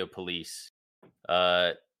 Ontario police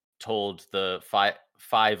uh, told the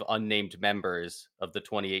five unnamed members of the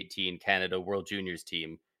 2018 Canada World Juniors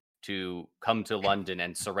team to come to London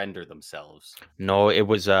and surrender themselves. no, it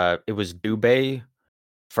was Dubé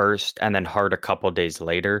first, and then Hart a couple days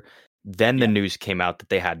later. Then the Yeah. news came out that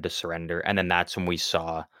they had to surrender, and then that's when we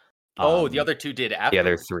saw Oh, the um other 2 did the other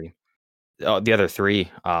afterwards. three. Oh, the other three,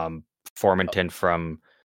 Formenton from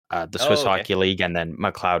the Swiss Oh, okay. Hockey League, and then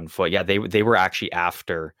McLeod and Foot. Yeah, they were actually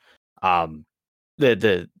after um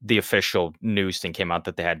the official news thing came out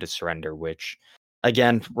that they had to surrender, which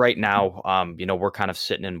again, right now, we're kind of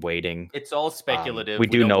sitting and waiting. It's all We speculative. We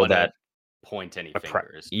do don't know want to that point any a pre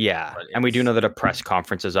fingers, yeah, but and we do know it's that a press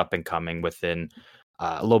conference is up and coming within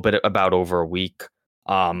a little bit about over a week.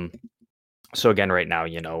 Um, so again, right now,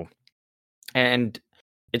 and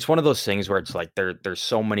it's one of those things where it's like there's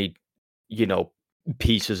so many, you know,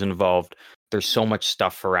 pieces involved. There's so much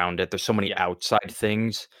stuff around it. There's so many yeah. outside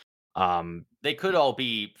things. Um, They could all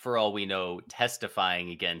be, for all we know, testifying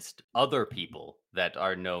against other people that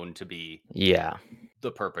are known to be yeah.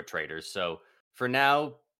 the perpetrators. So for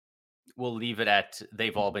now, we'll leave it at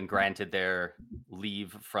they've all been granted their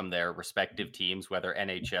leave from their respective teams, whether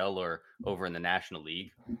NHL or over in the National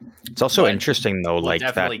League. It's also But interesting though, we'll like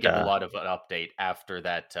that. definitely give a lot of an update after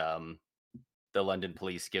that. The London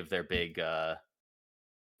police give their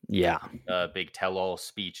Yeah, big tell-all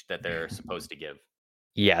speech that they're supposed to give.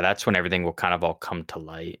 yeah, that's when everything will kind of all come to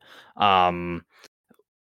light. Um,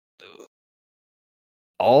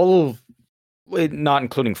 all not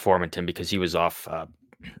including Formanton because he was off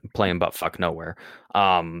playing butt fuck nowhere.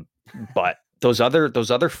 But those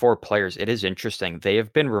other four players, it is interesting. They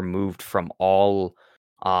have been removed from all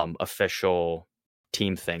official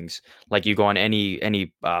team things. Like you go on any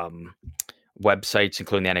websites,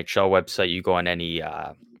 including the NHL website, you go on any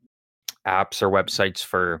apps or websites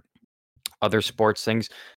for other sports things.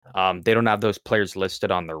 They don't have those players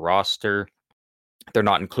listed on their roster. They're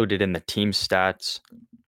not included in the team stats.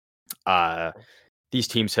 Uh, these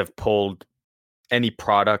teams have pulled any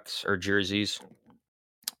products or jerseys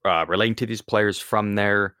relating to these players from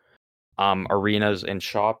their arenas and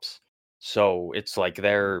shops. So it's like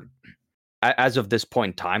they're as of this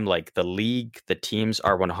point in time, like the league, the teams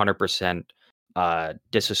are 100%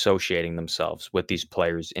 disassociating themselves with these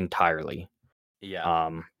players entirely. Yeah,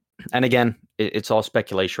 Um, and again, it's all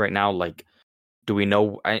speculation right now. Like, do we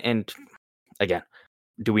know? And again,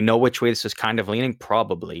 do we know which way this is kind of leaning?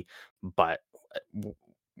 Probably, but w-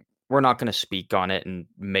 we're not going to speak on it and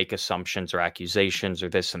make assumptions or accusations or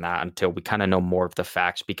this and that until we kind of know more of the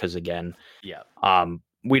facts. Because again, yeah.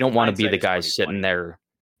 we don't want to be Hindsight the is guys sitting 2020. there.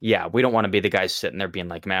 Yeah, we don't want to be the guys sitting there being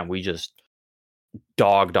like, man, we just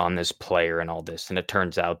dogged on this player and all this, and it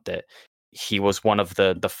turns out that he was one of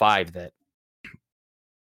the five that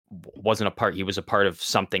wasn't a part. He was a part of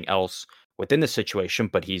something else within the situation,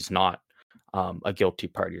 but he's not a guilty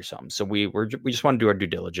party or something. So we just want to do our due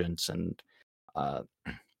diligence and uh,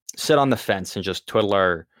 sit on the fence and just twiddle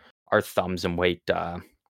our thumbs and wait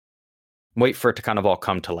for it to kind of all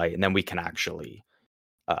come to light, and then we can actually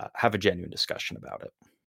have a genuine discussion about it.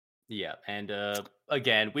 Yeah, and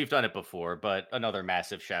again, we've done it before, but another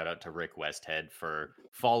massive shout out to Rick Westhead for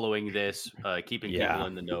following this, keeping people Yeah,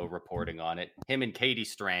 in the know, reporting on it. Him and Katie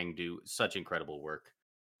Strang do such incredible work,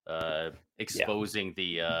 yeah. exposing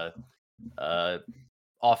the uh,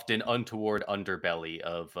 often untoward underbelly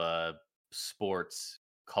of sports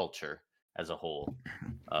culture as a whole.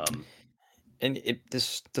 Um, And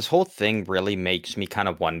this whole thing really makes me kind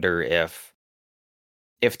of wonder if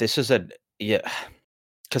this is a yeah,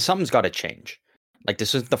 because something's got to change. Like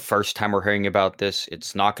this isn't the first time we're hearing about this.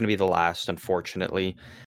 It's not going to be the last, unfortunately.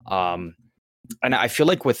 Um, and I feel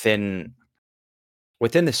like within the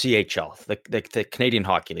CHL, the Canadian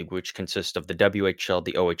Hockey League, which consists of the WHL,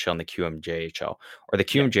 the OHL, and the QMJHL, or the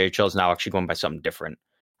yeah, QMJHL is now actually going by something different.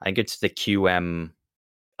 I think it's the QM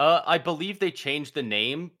I believe they changed the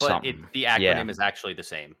name, but something. the Yeah. acronym is actually the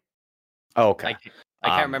same. Oh, okay. I can't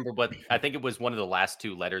Um, remember what I think it was one of the last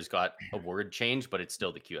 2 letters got a word change, but it's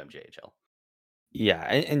still the QMJHL. yeah,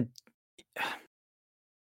 and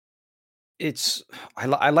it's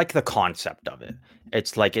I like the concept of it.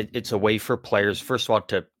 It's like it's a way for players, first of all,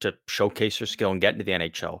 to showcase their skill and get into the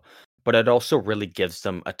NHL, but it also really gives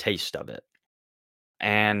them a taste of it.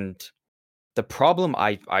 And the problem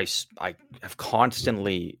I have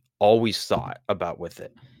constantly always thought about with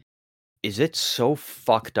it is it's so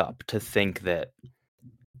fucked up to think that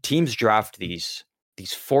teams draft these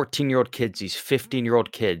 14-year-old kids, these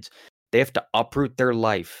 15-year-old kids. They have to uproot their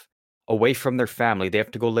life away from their family. They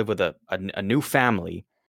have to go live with a new family,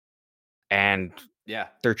 and Yeah.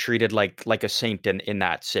 they're treated like a saint in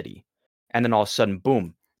that city. And then all of a sudden,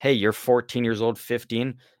 boom, hey, you're 14 years old,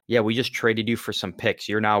 15. Yeah, we just traded you for some picks.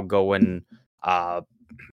 You're now going uh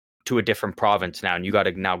to a different province now, and you got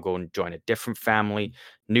to now go and join a different family,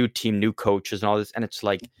 new team, new coaches, and all this. And it's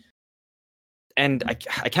like, and I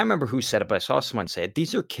can't remember who said it, but I saw someone say it.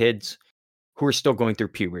 These are kids who are still going through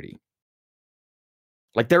puberty.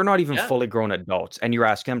 Like they're not even Yeah. fully grown adults, and you're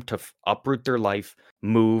asking them to uproot their life,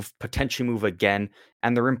 move, potentially move again,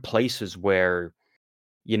 and they're in places where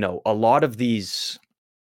a lot of these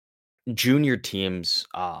junior teams,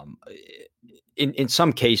 in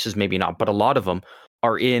some cases maybe not, but a lot of them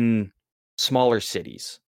are in smaller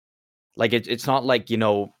cities. Like it's not like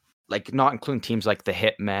like not including teams like the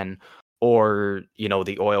Hitmen or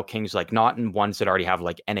the Oil Kings, like not in ones that already have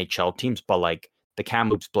like NHL teams, but like the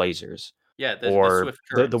Kamloops Blazers Yeah, the or Swift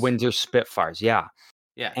the Currents. Windsor Spitfires. Yeah.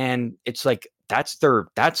 Yeah. And it's like that's their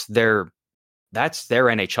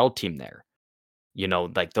NHL team there.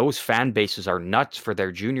 Like those fan bases are nuts for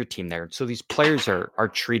their junior team there. So these players are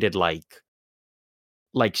treated like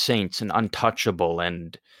saints and untouchable.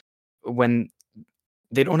 And when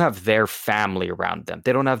they don't have their family around them,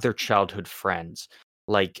 they don't have their childhood friends.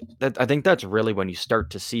 Like that, I think that's really when you start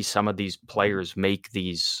to see some of these players make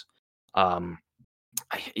these. Um,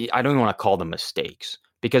 I don't even want to call them mistakes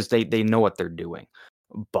because they know what they're doing.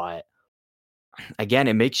 But again,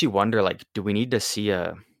 it makes you wonder, like, do we need to see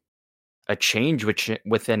a change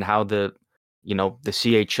within how the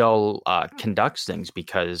CHL conducts things?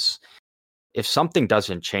 Because if something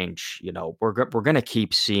doesn't change, we're gonna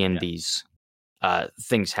keep seeing Yeah. these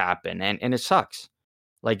things happen, and it sucks.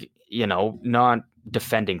 Like, not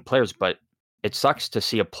defending players, but it sucks to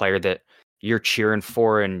see a player that you're cheering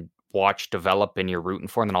for and watch develop and you're rooting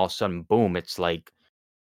for, and then all of a sudden, boom, it's like,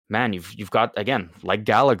 man, you've got, again, like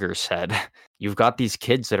Gallagher said, you've got these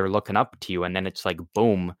kids that are looking up to you, and then it's like,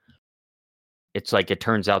 boom, it's like it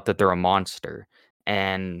turns out that they're a monster.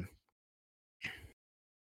 And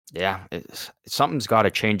yeah, something's got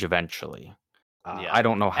to change eventually. Yeah. I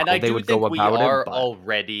don't know And how I they do would go think we about it, are but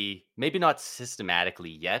already, maybe not systematically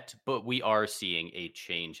yet, but we are seeing a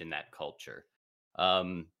change in that culture.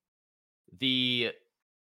 Um, the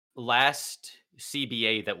last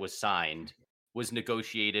CBA that was signed was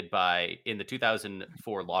negotiated by in the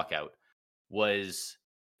 2004 lockout was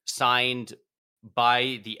signed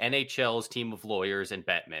by the NHL's team of lawyers and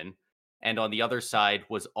betmen, and on the other side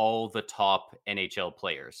was all the top NHL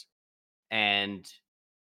players. And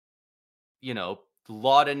a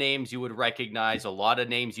lot of names you would recognize, a lot of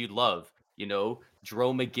names you'd love, Drew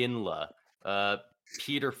McGinley, uh,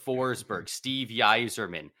 Peter Forsberg, Steve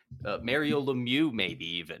Yzerman, Mario Lemieux, maybe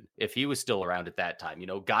even if he was still around at that time.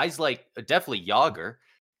 Guys like definitely Yager,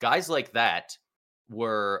 guys like that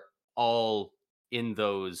were all in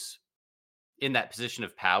those in that position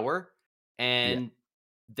of power, yeah, and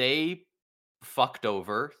they fucked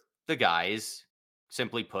over the guys,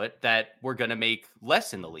 simply put, that were going to make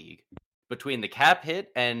less in the league between the cap hit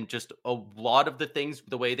and just a lot of the things,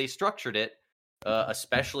 the way they structured it,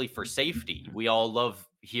 especially for safety. We all love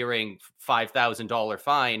hearing $5,000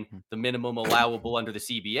 fine, the minimum allowable under the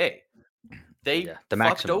CBA. They yeah, the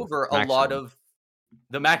fucked maximum, over a lot maximum. of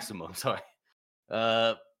the maximum, sorry,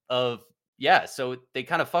 of yeah. So they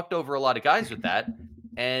kind of fucked over a lot of guys with that,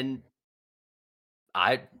 and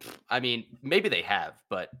I I mean, maybe they have,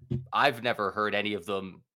 but I've never heard any of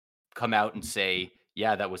them come out and say,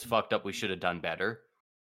 "Yeah, that was fucked up. We should have done better."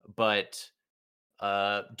 But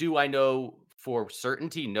do I know for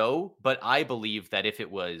certainty? No, but I believe that if it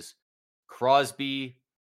was Crosby,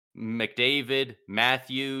 McDavid,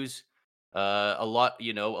 Matthews, a lot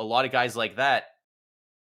of guys like that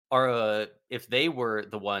are if they were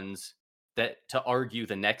the ones that to argue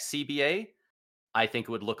the next CBA, I think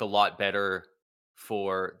it would look a lot better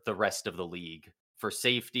for the rest of the league, for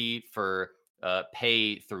safety, for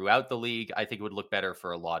pay throughout the league. I think it would look better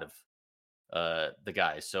for a lot of the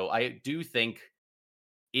guys. So I do think,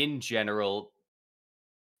 in general,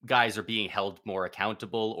 guys are being held more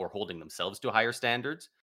accountable or holding themselves to higher standards.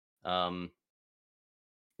 Um,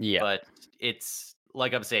 Yeah, but it's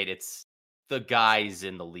like I'm saying, it's the guys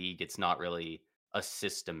in the league. It's not really. a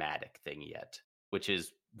systematic thing yet, which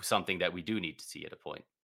is something that we do need to see at a point.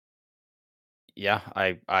 Yeah,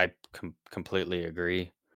 I completely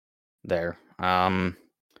agree there.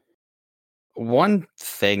 One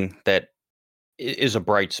thing that is a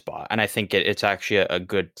bright spot, and I think it's actually a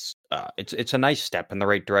good it's a nice step in the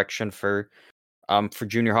right direction for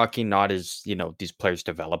junior hockey, not as, these players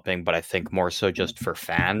developing, but I think more so just for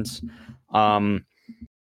fans. Um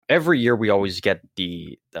every year we always get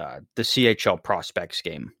the CHL prospects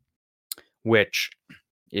game, which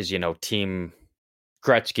is, team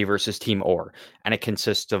Gretzky versus Team Orr, and it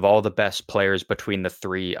consists of all the best players between the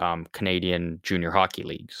three Canadian junior hockey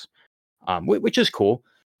leagues, which is cool.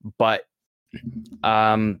 But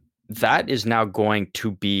that is now going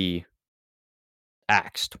to be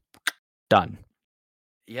axed, done.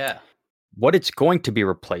 Yeah. What it's going to be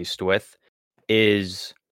replaced with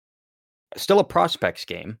is still a prospects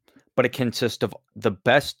game, but it consists of the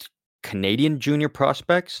best Canadian junior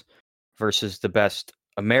prospects versus the best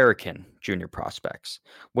American junior prospects,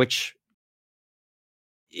 which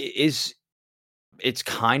is it's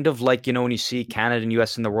kind of like, when you see Canada and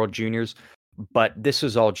US in the World Juniors, but this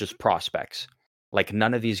is all just prospects. Like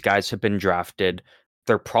none of these guys have been drafted.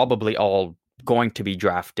 They're probably all going to be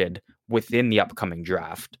drafted within the upcoming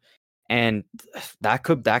draft. And that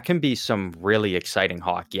can be some really exciting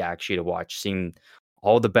hockey actually to watch, seeing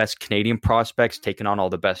all the best Canadian prospects taking on all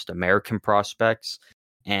the best American prospects,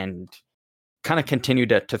 and kind of continue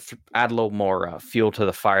to add a little more fuel to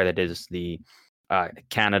the fire that is the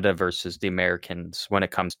Canada versus the Americans when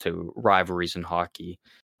it comes to rivalries in hockey.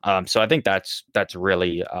 So I think that's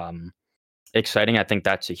really exciting. I think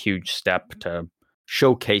that's a huge step to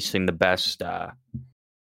showcasing the best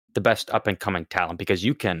up and coming talent, because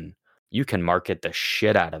you can market the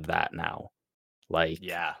shit out of that now. Like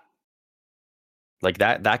Yeah.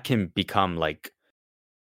 that can become like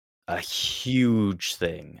a huge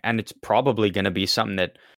thing, and it's probably going to be something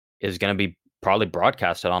that is going to be probably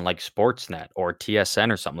broadcasted on like Sportsnet or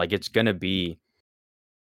TSN or something. Like it's going to be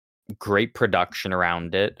great production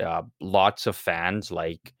around it, lots of fans.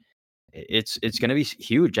 Like it's going to be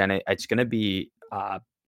huge, and it's going to be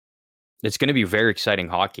very exciting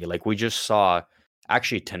hockey. Like we just saw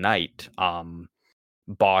actually tonight,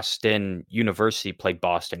 Boston University played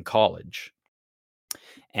Boston College,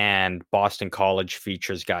 and Boston College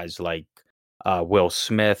features guys like Will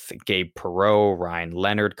Smith, Gabe Perreault, Ryan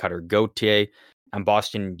Leonard, Cutter Gauthier, and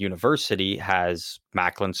Boston University has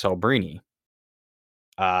Macklin Celebrini.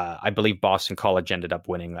 I believe Boston College ended up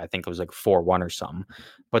winning. I think it was like 4-1 or something.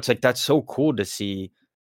 But it's like that's so cool to see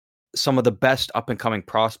some of the best up and coming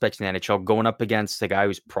prospects in the NHL going up against the guy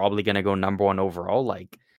who's probably going to go number one overall.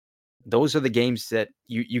 Like those are the games that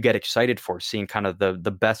you get excited for, seeing kind of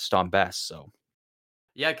the best on best. So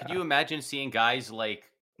Yeah, could uh, you imagine seeing guys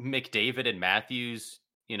like McDavid and Matthews,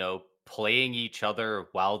 playing each other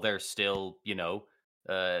while they're still,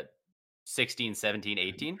 uh 16, 17,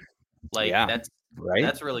 18? Like yeah, right.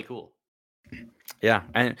 that's really cool. Yeah,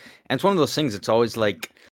 and it's one of those things. It's always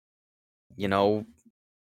like, you know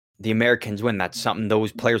the Americans win. That's something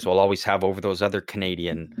those players will always have over those other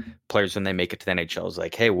Canadian players when they make it to the NHL. Is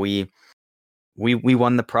like, hey, we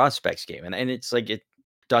won the prospects game, and it's like it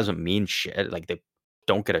doesn't mean shit. Like they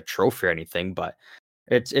don't get a trophy or anything, but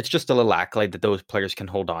it's just a little accolade that those players can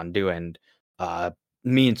hold on to, and uh,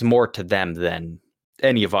 means more to them than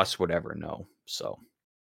any of us would ever know. So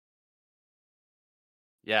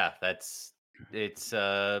Yeah, it's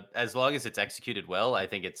as long as it's executed well, I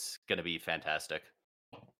think it's going to be fantastic.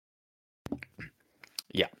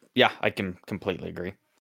 yeah, yeah, I can completely agree.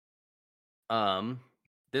 Um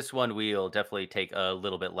this one we'll definitely take a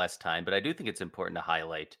little bit less time, but I do think it's important to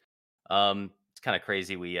highlight. It's kind of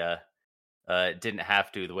crazy we didn't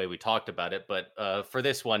have to the way we talked about it, but for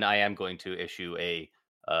this one, I am going to issue a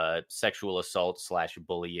sexual assault slash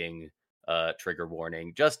bullying trigger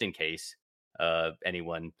warning, just in case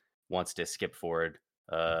anyone wants to skip forward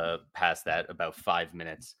past that about 5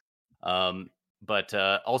 minutes. Um, but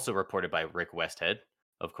also reported by Rick Westhead,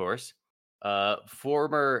 of course.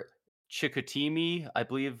 Former Chicoutimi, I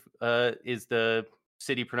believe is the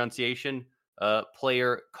city pronunciation,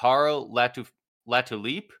 player Carl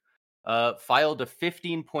Latulippe filed a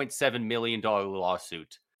 $15.7 million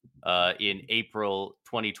lawsuit in April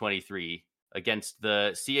 2023 against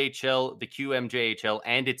the CHL, the QMJHL,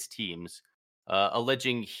 and its teams,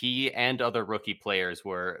 alleging he and other rookie players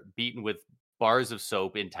were beaten with bars of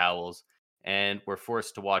soap in towels and were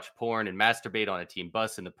forced to watch porn and masturbate on a team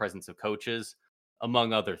bus in the presence of coaches,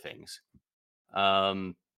 among other things.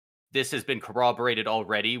 Um, this has been corroborated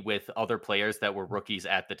already with other players that were rookies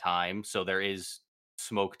at the time, so there is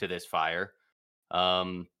smoke to this fire.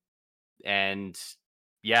 Um, And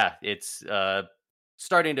yeah, it's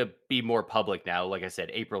starting to be more public now. Like I said,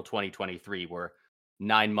 April 2023, we're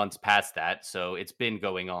 9 months past that, so it's been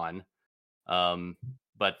going on. Um,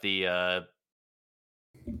 but the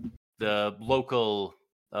local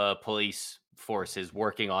police force is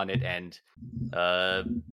working on it, and uh,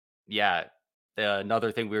 yeah,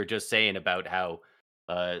 another thing we were just saying about how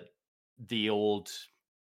uh, the old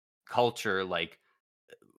culture, like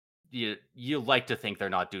you like to think they're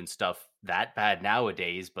not doing stuff that bad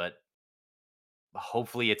nowadays, but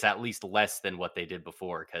hopefully it's at least less than what they did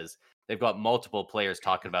before, because they've got multiple players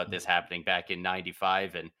talking about this happening back in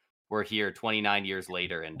 95, and we're here 29 years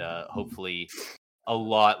later, and hopefully a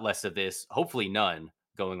lot less of this, hopefully none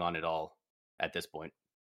going on at all at this point.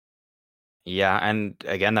 Yeah, and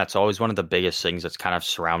again, that's always one of the biggest things that's kind of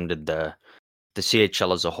surrounded the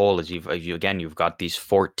CHL as a whole. Is you've got these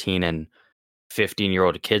 14 and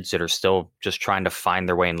 15-year-old kids that are still just trying to find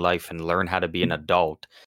their way in life and learn how to be an adult,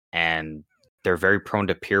 and they're very prone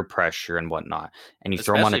to peer pressure and whatnot. And you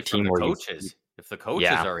throw them on a Especially from team the where coaches. If the coaches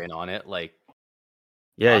yeah, are in on it, like,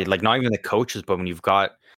 yeah, fuck. like not even the coaches, but when you've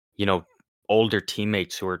got you know older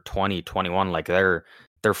teammates who are 20, 21, like they're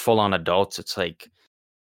full on adults. It's like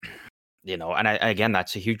and again,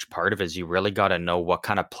 that's a huge part of it is you really got to know what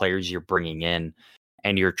kind of players you're bringing in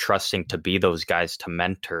and you're trusting to be those guys to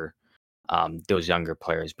mentor those younger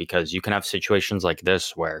players, because you can have situations like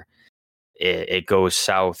this where it goes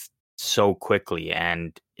south so quickly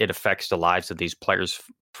and it affects the lives of these players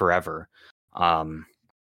forever. Um,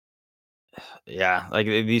 yeah, like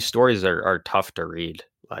these stories are tough to read.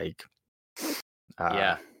 Like, uh,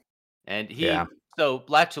 Yeah. And yeah,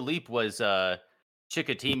 Black Leap was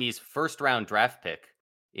Chickatimi's first round draft pick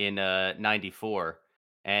in 94.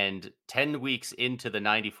 And 10 weeks into the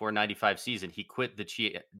 94-95 season, he quit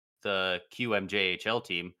the QMJHL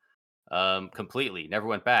team completely, never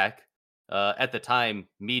went back. At the time,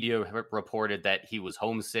 media reported that he was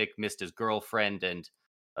homesick, missed his girlfriend, and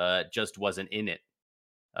just wasn't in it,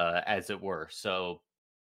 as it were. So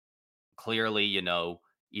clearly,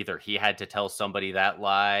 either he had to tell somebody that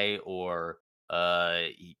lie, or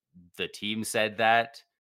the team said that.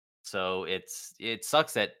 So it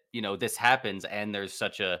sucks that this happens, and there's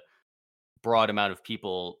such a broad amount of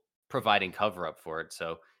people providing cover up for it.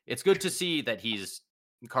 So it's good to see that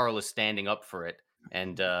Carl is standing up for it,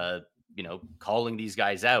 and calling these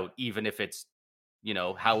guys out, even if it's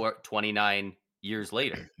how 29 years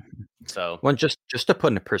later. So well, just to put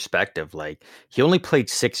into perspective, like he only played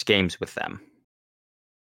 6 games with them,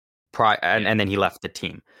 yeah, and then he left the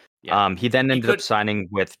team. yeah, He then he ended up could signing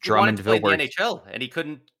with he wanted to play Drummondville, in the where NHL, and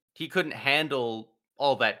he couldn't handle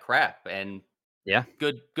all that crap. And yeah,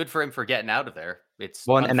 good for him for getting out of there. It's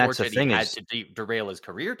well, and that's the unfortunate he thing had is, to derail his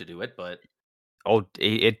career to do it, but it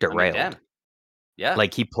I mean, derailed. damn, yeah,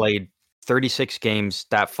 Like, he played 36 games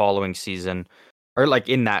that following season, or, like,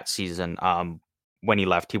 in that season, when he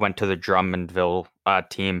left. He went to the Drummondville,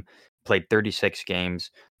 team, played 36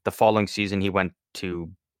 games. The following season, he went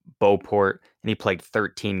to Beauport, and he played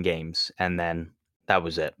 13 games, and then that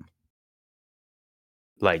was it.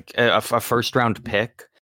 Like, a first-round pick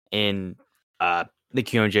in, the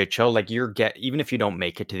QMJHL, like, even if you don't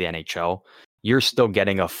make it to the NHL, you're still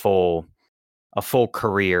getting a full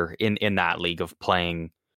career in that league of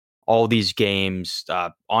playing all these games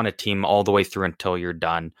on a team all the way through until you're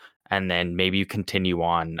done, and then maybe you continue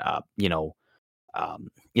on.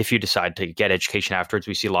 If you decide to get education afterwards,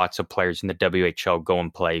 we see lots of players in the WHL go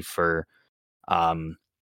and play for um,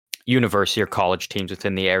 university or college teams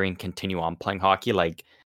within the area and continue on playing hockey. Like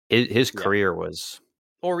his yeah, career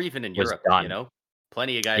or even in was Europe, done.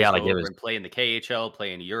 plenty of guys Yeah, like go it over was. and play in the KHL,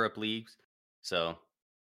 play in Europe leagues. So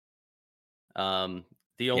Um,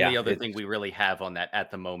 the Yeah, only other thing it's we really have on that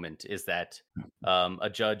at the moment is that a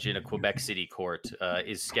judge in a Quebec City court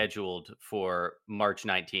is scheduled for March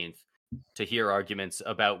 19th to hear arguments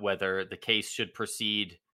about whether the case should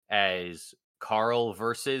proceed as Carl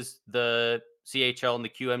versus the CHL and the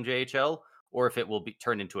QMJHL, or if it will be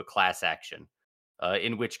turned into a class action.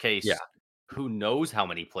 In which yeah. case, who knows how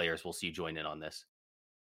many players we'll see join in on this.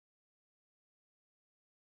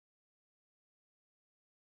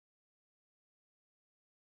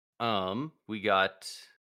 We got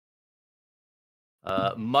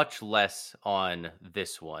much less on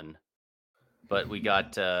this one, but we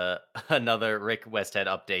got another Rick Westhead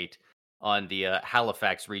update on the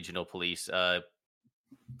Halifax Regional Police.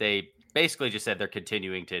 They basically just said they're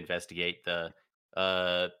continuing to investigate the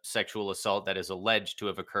sexual assault that is alleged to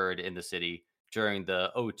have occurred in the city during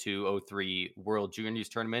the 02-03 World Juniors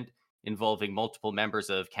Tournament involving multiple members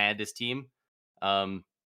of Canada's team. Um,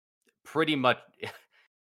 Pretty much,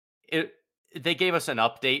 it. they gave us an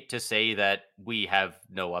update to say that we have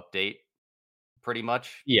no update pretty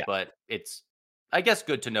much, Yeah, but it's, I guess,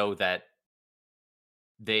 good to know that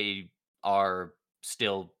they are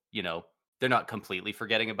still, they're not completely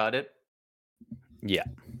forgetting about it. yeah,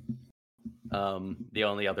 The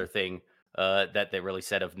only other thing that they really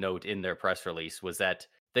said of note in their press release was that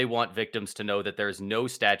they want victims to know that there is no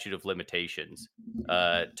statute of limitations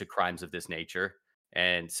to crimes of this nature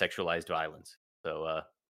and sexualized violence. So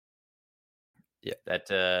yeah,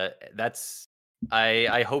 that's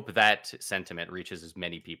I hope that sentiment reaches as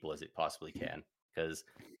many people as it possibly can, because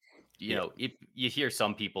yeah, if you hear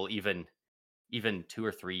some people, even 2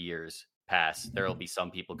 or 3 years pass, there'll be some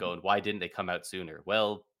people going, "Why didn't they come out sooner?"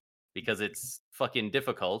 Well, because it's fucking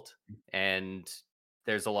difficult, and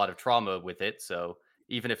there's a lot of trauma with it. So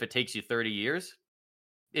even if it takes you 30 years,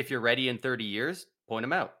 if you're ready in 30 years, point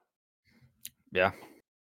them out. yeah,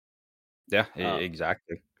 yeah, Um,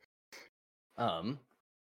 exactly. um,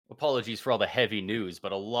 Apologies for all the heavy news,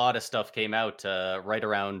 but a lot of stuff came out right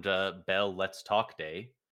around Bell Let's Talk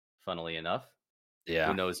Day. Funnily enough, who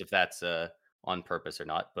Yeah, knows if that's on purpose or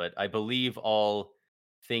not? But I believe all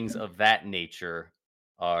things of that nature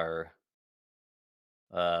are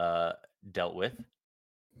uh, dealt with.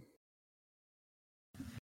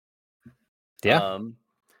 yeah, Um,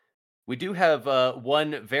 we do have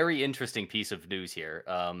one very interesting piece of news here,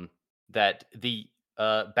 that the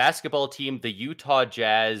basketball team, the Utah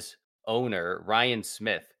Jazz owner, Ryan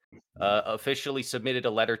Smith, officially submitted a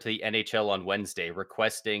letter to the NHL on Wednesday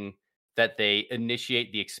requesting that they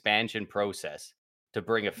initiate the expansion process to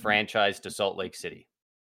bring a franchise to Salt Lake City.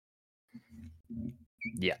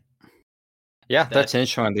 yeah, yeah. That's That's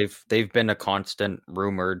interesting. They've been a constant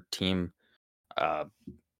rumored team uh,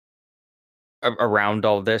 around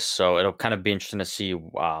all this, so it'll kind of be interesting to see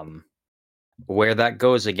where that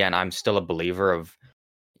goes. Again, I'm still a believer of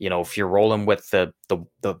if you're rolling with the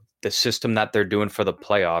system that they're doing for the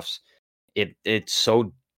playoffs, it's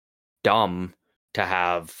so dumb to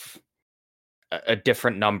have a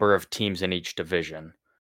different number of teams in each division.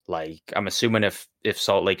 Like I'm assuming if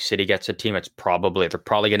Salt Lake City gets a team, they're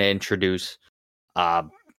probably going to introduce uh,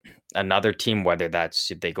 another team, whether that's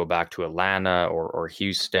if they go back to Atlanta or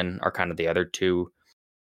Houston, are kind of the other two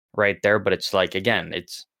right there. But it's like yeah, again,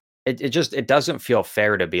 it doesn't feel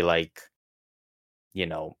fair to be like you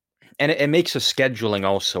know, and it makes the scheduling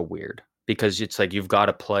also weird because it's like you've got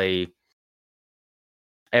to play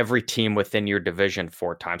every team within your division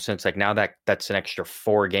 4 times. So it's like now that's an extra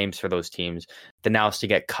 4 games for those teams. Then now it's to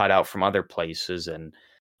get cut out from other places,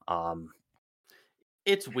 um,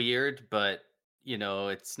 it's weird, but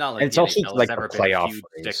it's not and like it's the also NHL has like the ever been a playoff huge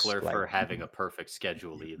race. stickler Like, for having a perfect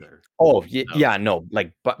schedule either. oh So yeah, no,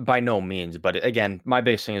 like by no means. But again, my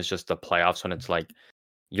biggest thing is just the playoffs when it's like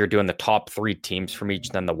you're doing the top 3 teams from each,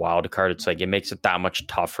 then the wild card. It's like it makes it that much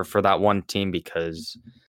tougher for that one team because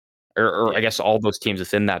or I yeah, guess all those teams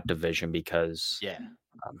within that division because yeah,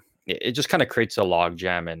 it just kind of creates a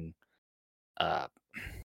logjam uh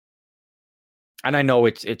and I know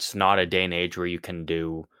it's not a day and age where you can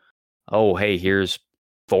do oh hey here's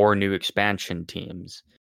 4 new expansion teams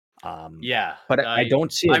yeah. but I I I really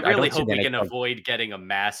don't see hope the we can NHL. avoid getting a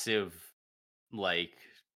massive, like,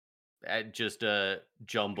 just a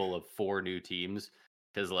jumble of four new teams,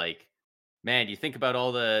 because, like, man, you think about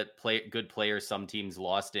all the good players some teams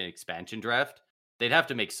lost in expansion draft. They'd have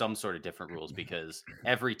to make some sort of different rules, because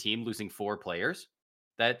every team losing four players,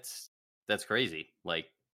 that's that's crazy. Like,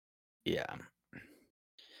 Yeah,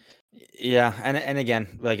 yeah, and again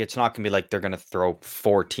like it's not gonna be like they're gonna throw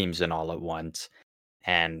 4 teams in all at once.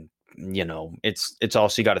 And it's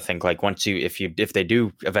also you got to think like once if they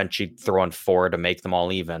do eventually throw in 4 to make them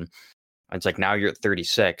all even. It's like now you're at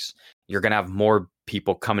 36. You're gonna have more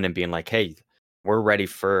people coming and being like, "Hey, we're ready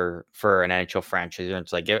for an NHL franchise." And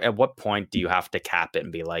it's like, at what point do you have to cap it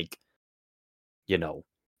and be like, you know,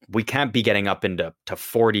 we can't be getting up into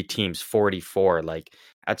 40 teams, 44. Like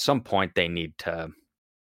at some point they need to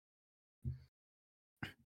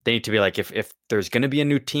be like, if there's gonna be a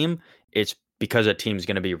new team, it's because a team's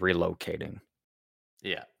gonna be relocating.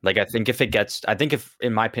 yeah, Like I think if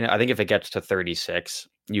in my opinion, I think if it gets to 36,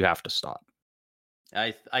 you have to stop.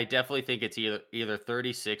 I definitely think it's either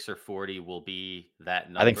 36 or 40 will be that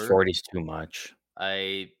I think number. 40 is too much.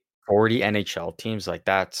 I 40 NHL teams, like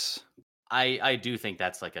that's I do think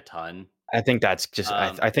that's like a ton. I think that's just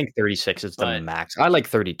Um, I think 36 is the but max. I like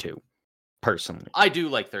 32 personally. I do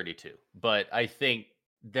like 32, but I think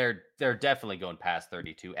they're definitely going past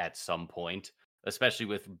 32 at some point, especially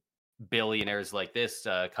with billionaires like this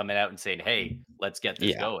coming out and saying, "Hey, let's get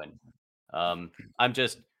this Yeah. going." Um, I'm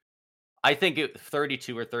just I think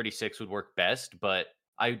 32 or 36 would work best, but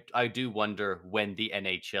I do wonder when the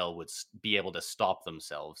NHL would be able to stop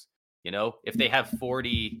themselves. You know, if they have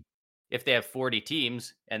 40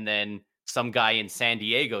 teams, and then some guy in San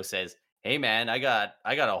Diego says, "Hey man, I got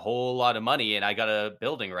a whole lot of money and I got a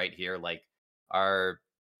building right here." Like, are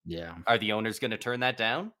Yeah. are the owners going to turn that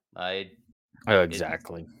down? Oh, It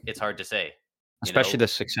exactly. it's hard to say. You Especially know, the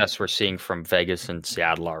success we're seeing from Vegas and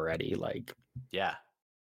Seattle already. Like, yeah.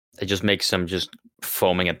 it just makes them just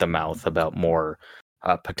foaming at the mouth about more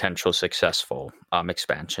potential successful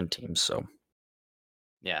expansion teams. So,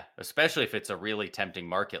 Yeah, especially if it's a really tempting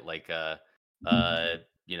market like a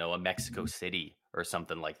Mexico City or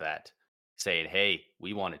something like that, saying, "Hey,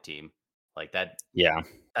 we want a team." Like that yeah.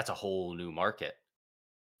 that's a whole new market.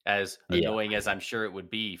 As Yeah. annoying as I'm sure it would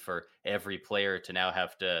be for every player to now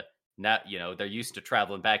have to, not, they're used to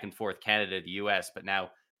traveling back and forth Canada to the US, but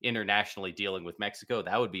now internationally dealing with Mexico,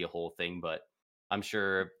 that would be a whole thing, but I'm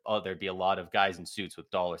sure there'd be a lot of guys in suits with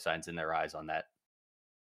dollar signs in their eyes on that.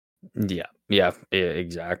 Yeah. Yeah.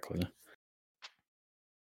 Exactly.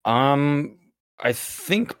 Um, I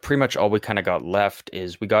think pretty much all we kind of got left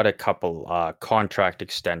is we got a couple contract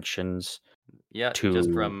extensions Yeah, just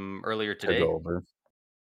to from earlier go today. over.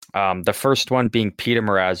 The first one being Peter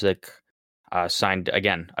Mrazek, signed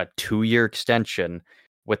again a 2-year extension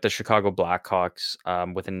with the Chicago Blackhawks,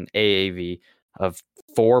 with an AAV of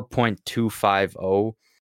 4.250.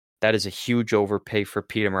 That is a huge overpay for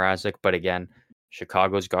Peter Mrazek, but again,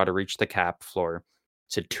 Chicago's got to reach the cap floor.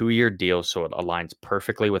 It's a 2-year deal, so it aligns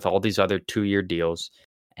perfectly with all these other 2-year deals.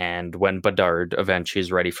 And when Bedard eventually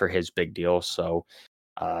is ready for his big deal, so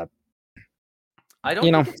uh, I don't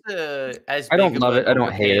you know, think it's as I big don't of love an it. I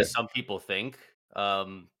don't hate overpay it. as some people think.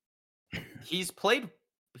 Um, he's played,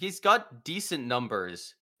 he's got decent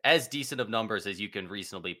numbers, as decent of numbers as you can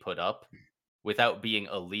reasonably put up without being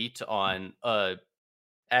elite on a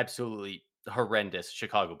absolutely horrendous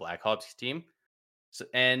Chicago Blackhawks team. So,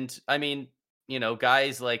 and I mean,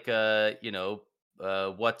 guys like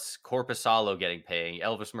what's Corpusalo getting paying,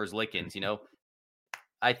 Elvis Merzlikins,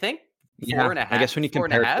 I think Yeah, I guess when you four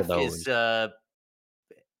and a compare it to half is those,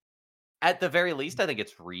 at the very least, I think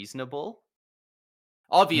it's reasonable.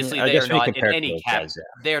 yeah, Obviously, I they are guess when you not in compare it to any those cap. guys,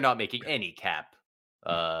 They are not making any cap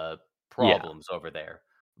uh, yeah, problems over there.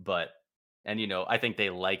 But and I think they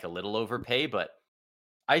like a little overpay, but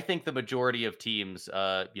I think the majority of teams,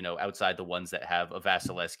 outside the ones that have a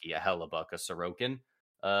Vasilevsky, a Hellebuck, a Sorokin,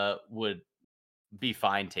 would be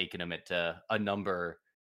fine taking him at a number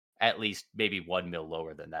at least maybe 1 mil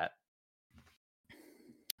lower than that.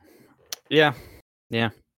 yeah, yeah.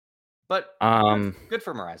 But good, Um, good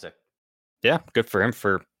for Mrazek. yeah, good for him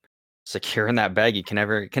for securing that bag. You can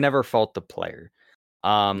never fault the player.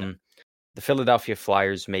 No. The Philadelphia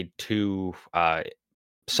Flyers made two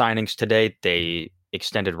signings today. They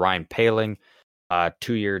extended Ryan Paling,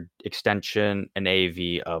 2-year extension, an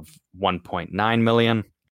AV of 1.9 million.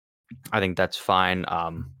 I think that's fine.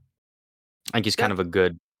 I think he's Yeah, kind of a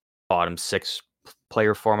good bottom six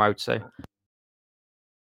player for him, I would say.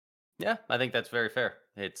 yeah, I think that's very fair.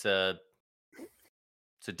 It's a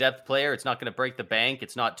depth player. It's not going to break the bank.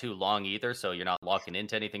 It's not too long either, so you're not locking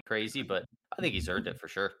into anything crazy. But I think he's earned it for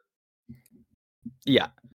sure. Yeah.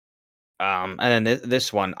 And then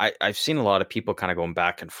this one, I've seen a lot of people kind of going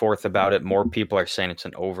back and forth about it. More people are saying it's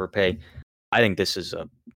an overpay. I think this is a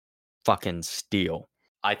fucking steal.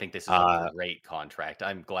 I think this is a Uh, great contract.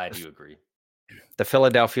 I'm glad you agree. the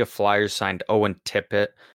Philadelphia Flyers signed Owen Tippett,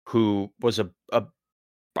 who was a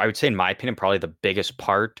I would say, in my opinion, probably the biggest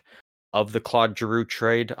part of the Claude Giroux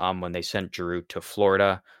trade. When they sent Giroux to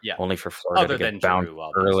Florida, Yeah. only for Florida to Other get than bounced Giroux,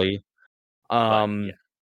 obviously. early. But yeah. Um,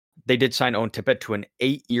 they did sign Owen Tippett to an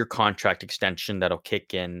 8-year contract extension that'll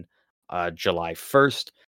kick in July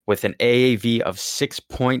 1st with an AAV of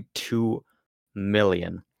 6.2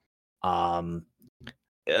 million. Um,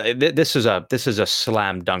 this is a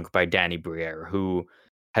slam dunk by Danny Briere, who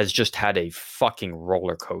has just had a fucking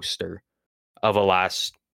roller coaster of a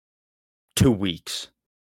last 2 weeks.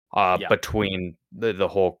 Yeah. Between the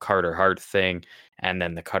whole Carter Hart thing and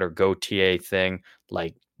then the Cutter Gauthier thing,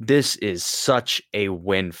 like, this is such a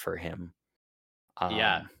win for him.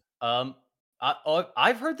 Yeah. Um, Um,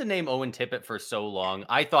 I've heard the name Owen Tippett for so long.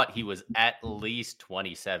 I thought he was at least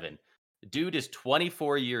 27. Dude is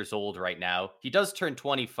 24 years old right now. He does turn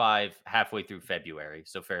 25 halfway through February,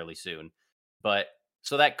 so fairly soon. But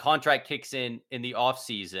so that contract kicks in the off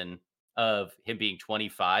season of him being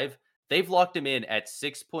 25. They've locked him in at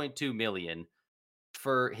 6.2 million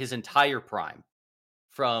for his entire prime,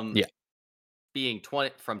 from yeah, being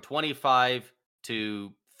 25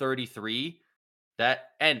 to 33. That,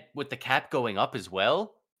 and with the cap going up as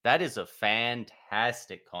well, that is a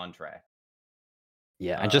fantastic contract.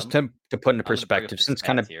 Yeah, and just to put into I'm gonna bring up perspective, the since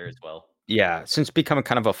kind stats of here as well. since becoming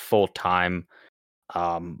kind of a full-time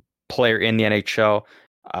player in the NHL,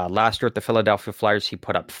 last year at the Philadelphia Flyers, he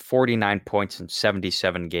put up 49 points in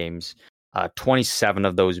 77 games, 27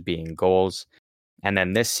 of those being goals. And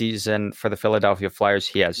then this season for the Philadelphia Flyers,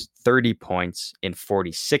 he has 30 points in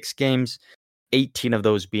 46 games, 18 of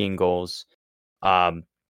those being goals. Um,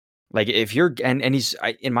 like if you're and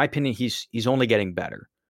in my opinion, he's only getting better.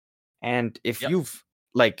 And if Yep. you've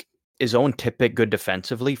like is Owen Tippett good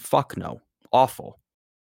defensively? Fuck no. Awful.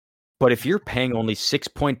 But if you're paying only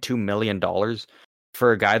 $6.2 million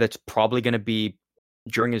for a guy that's probably going to be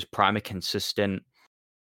during his prime a consistent,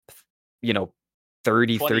 you know,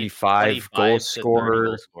 30, 20, 35 goal 25 to 30 goal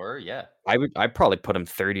scorer, scorer. Yeah. I'd probably put him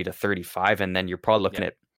 30 to 35, and then you're probably looking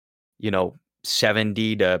Yeah. at,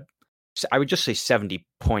 70 to I would just say 70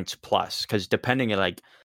 points plus, because depending on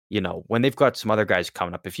when they've got some other guys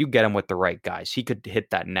coming up, if you get him with the right guys, he could hit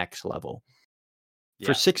that next level.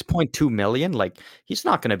 For Yeah. 6.2 million, like he's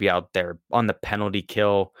not going to be out there on the penalty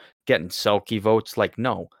kill getting Selkie votes. Like,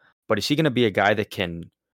 no. But is he going to be a guy that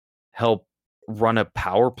can help run a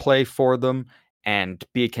power play for them and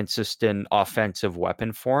be a consistent offensive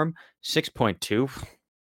weapon for him? 6.2,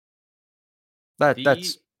 The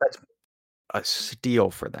that's a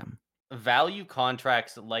steal for them. value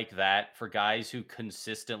contracts like that for guys who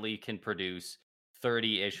consistently can produce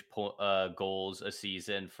 30-ish goals a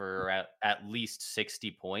season for at least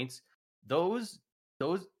 60 points, those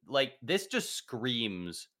like this just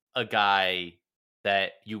screams a guy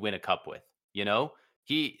that you win a cup with, you know?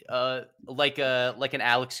 He like an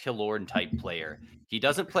Alex Killorn type player. He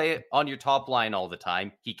doesn't play on your top line all the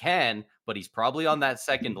time. He can, but he's probably on that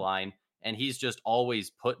second line, and he's just always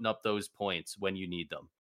putting up those points when you need them.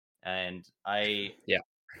 And I Yeah.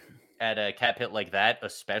 at a cap hit like that,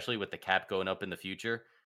 especially with the cap going up in the future,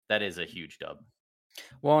 that is a huge dub.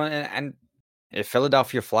 Well, and if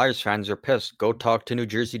Philadelphia Flyers fans are pissed, go talk to New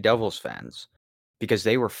Jersey Devils fans, because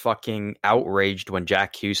they were fucking outraged when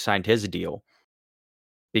Jack Hughes signed his deal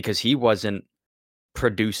because he wasn't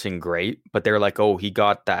producing great, but they're like, "Oh, he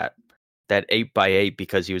got that 8x8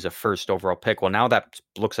 because he was a first overall pick." Well, now that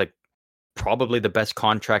looks like probably the best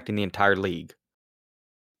contract in the entire league.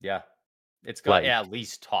 Yeah. It's got, Like yeah, at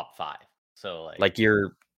least top 5. So, like, like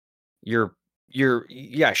you're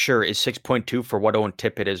yeah, sure, is 6.2 for what Owen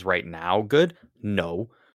Tippett is right now good? No.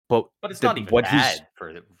 But but it's the not even what he's bad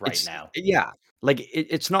for right it's now. yeah, like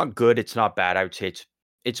it's not good, it's not bad. I would say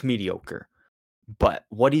it's mediocre. But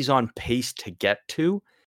what he's on pace to get to,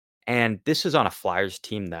 and this is on a Flyers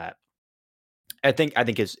team that I think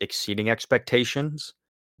is exceeding expectations.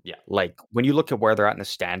 Yeah. Like when you look at where they're at in the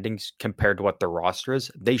standings compared to what their roster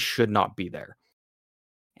is, they should not be there.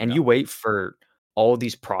 And No. you wait for all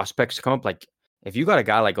these prospects to come up. Like if you got a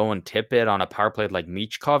guy like Owen Tippett on a power play like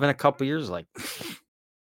Michkov in a couple years, like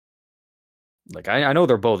like I know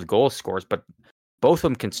they're both goal scorers, but both of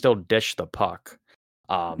them can still dish the puck.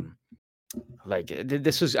 Um,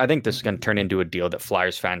 this is I think this is going to turn into a deal that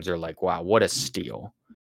Flyers fans are like, wow, what a steal.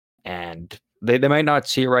 And they might not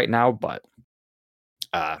see it right now, but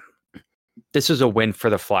uh, this is a win for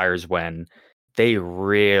the Flyers when they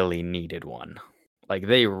really needed one. Like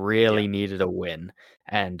they Yeah. really needed a win,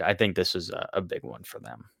 and I think this is a big one for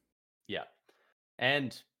them. Yeah.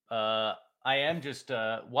 And I am just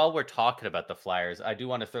while we're talking about the Flyers, I do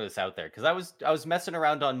want to throw this out there because I was messing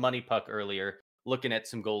around on Money Puck earlier, looking at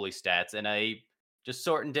some goalie stats, and I just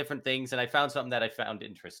sorting different things, and I found something that I found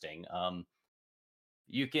interesting.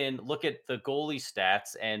 You can look at the goalie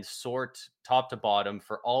stats and sort top to bottom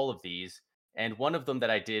for all of these. And one of them that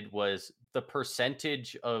I did was the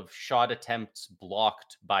percentage of shot attempts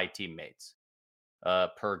blocked by teammates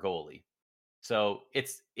per goalie. So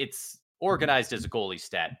it's organized as a goalie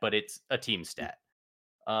stat, but it's a team stat.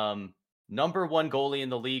 Number one goalie in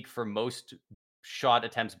the league for most shot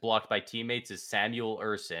attempts blocked by teammates is Samuel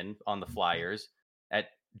Urson on the Flyers at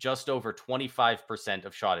just over 25%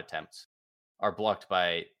 of shot attempts are blocked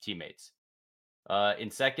by teammates.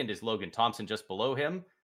 In second is Logan Thompson, just below him.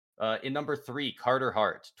 In number three, Carter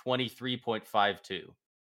Hart, 23.52.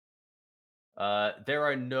 There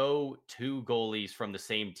are no two goalies from the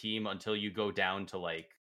same team until you go down to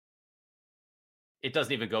like, it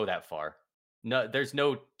doesn't even go that far. No, there's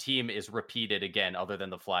no team is repeated again other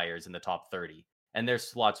than the Flyers in the top 30. And there's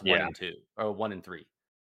slots one Yeah, and two, or one and three.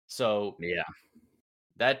 So yeah,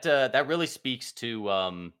 that really speaks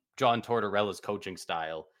to John Tortorella's coaching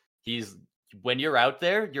style. He's when you're out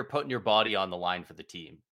there, you're putting your body on the line for the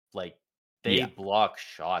team. Like they yeah. block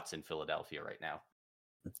shots in Philadelphia right now.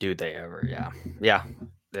 Do they ever? Yeah, yeah.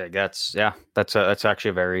 That's actually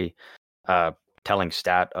a very uh telling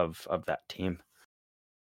stat of that team.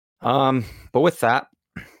 But with that,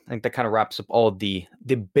 I think that kind of wraps up all of the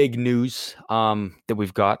big news that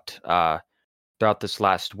we've got throughout this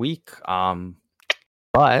last week.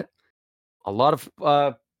 But a lot of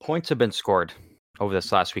points have been scored over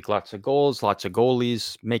this last week. Lots of goals, lots of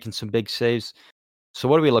goalies making some big saves. So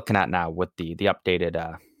what are we looking at now with the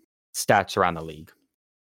updated stats around the league?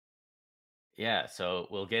 Yeah, so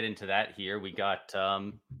we'll get into that here. We got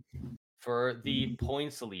for the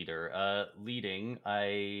points leader, leading,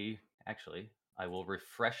 I will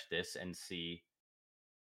refresh this and see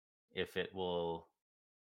if it will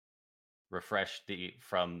refresh the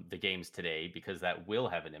from the games today, because that will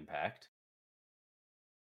have an impact.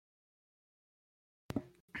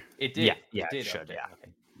 It Yeah, did. yeah, It it did should,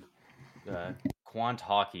 update. yeah. Quant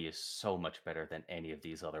Hockey is so much better than any of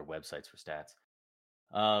these other websites for stats.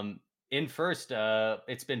 In first,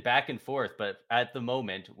 it's been back and forth, but at the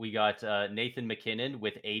moment, we got Nathan McKinnon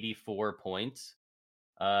with 84 points.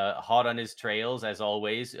 Hot on his trails, as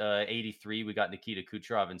always. 83, we got Nikita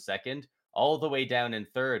Kucherov in second. All the way down in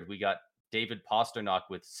third, we got David Pasternak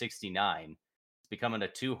with 69. It's becoming a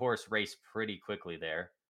two-horse race pretty quickly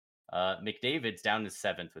there. McDavid's down in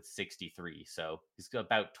seventh with 63. So he's got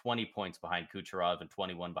about 20 points behind Kucherov and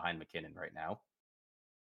 21 behind McKinnon right now.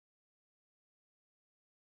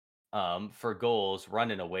 For goals,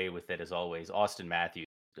 running away with it as always, Austin Matthews,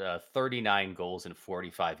 39 goals in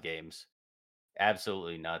 45 games.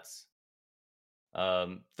 Absolutely nuts.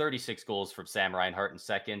 36 goals from Sam Reinhart in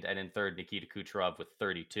second, and in third, Nikita Kucherov with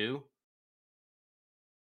 32.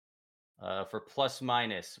 For plus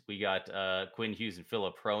minus, we got Quinn Hughes and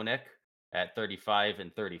Philip Hronek at 35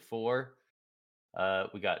 and 34.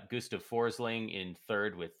 We got Gustav Forsling in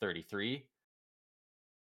third with 33.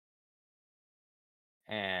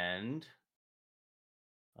 And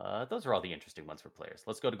those are all the interesting ones for players.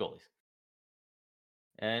 Let's go to goalies.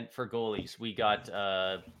 And for goalies, we got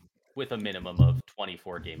with a minimum of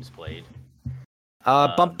 24 games played.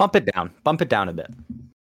 Bump it down. Bump it down a bit.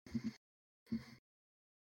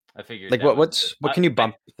 I figured Like what can you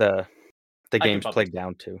bump the games played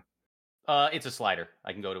down to? It's a slider.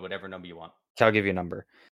 I can go to whatever number you want. Okay, I'll give you a number.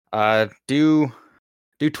 Do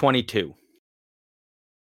 22.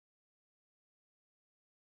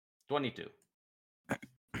 22.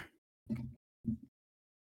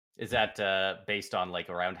 Is that based on like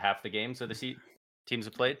around half the games that the teams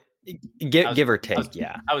have played? Give or take,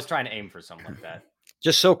 yeah. I was trying to aim for something like that.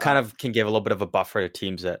 Just so kind of can give a little bit of a buffer to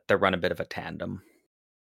teams that run a bit of a tandem.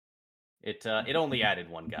 It only added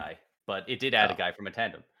one guy, but it did add a guy from a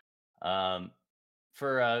tandem.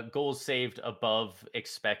 For goals saved above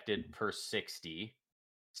expected per 60,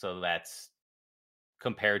 so that's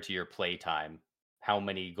compared to your play time, how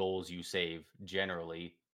many goals you save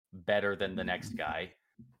generally better than the next guy.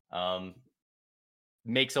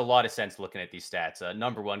 Makes a lot of sense looking at these stats.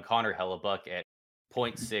 Number one, Connor Hellebuck at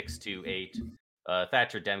 0.628,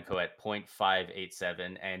 Thatcher Demko at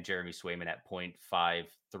 0.587, and Jeremy Swayman at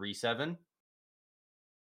 0.537.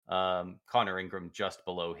 Connor Ingram just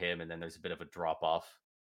below him, and then there's a bit of a drop off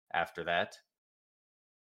after that.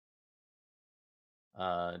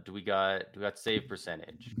 Do we got save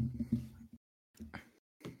percentage?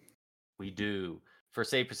 We do. For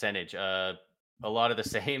save percentage, a lot of the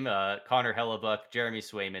same. Connor Hellebuck, Jeremy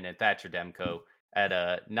Swayman, and Thatcher Demko at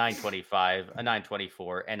a 925, a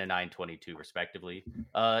 924, and a 922, respectively.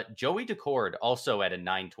 Joey Decord also at a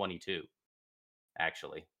 922,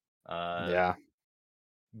 actually. Yeah.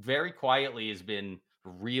 Very quietly has been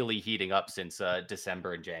really heating up since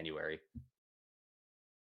December and January.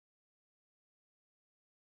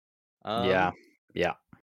 Yeah.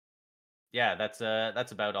 Yeah, that's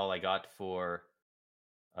about all I got for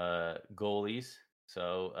goalies.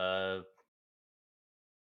 So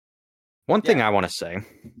one thing I want to say.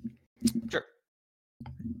 Sure.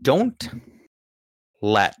 Don't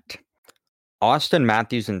let Austin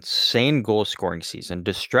Matthews' insane goal scoring season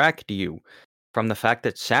distract you from the fact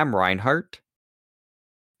that Sam Reinhart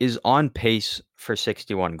is on pace for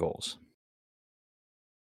 61 goals.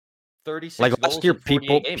 36 like goals last year, in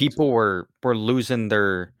 48 games. people were losing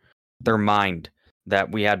their mind that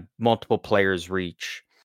we had multiple players reach,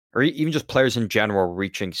 or even just players in general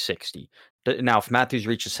reaching 60. Now, if Matthews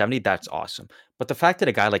reaches 70, that's awesome. But the fact that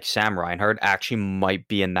a guy like Sam Reinhart actually might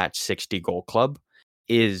be in that 60 goal club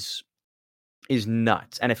is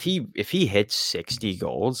nuts. And if he hits 60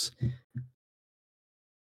 goals,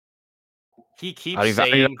 he keeps I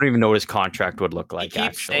don't even know what his contract would look like. He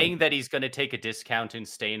keeps saying that he's going to take a discount and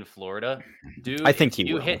stay in Florida. Dude, I think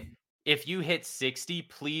he will. If you hit 60,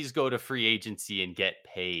 please go to free agency and get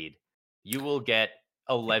paid. You will get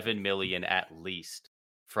 11 million at least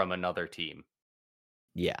from another team.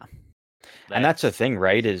 Yeah. And that's the That's thing,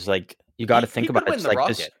 right? Is like you got to he think about could it. win It's the like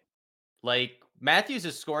this. Rocket. Like Matthews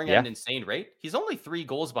is scoring at Yeah, an insane rate. He's only 3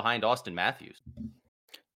 goals behind Austin Matthews.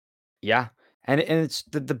 yeah. And it's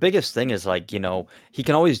the biggest thing is like, he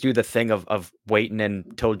can always do the thing of waiting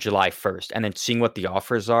until July 1st and then seeing what the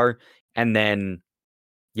offers are and then,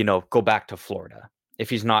 go back to Florida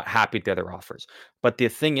if he's not happy with the other offers. But the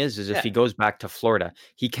thing is if Yeah, he goes back to Florida,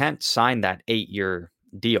 he can't sign that 8-year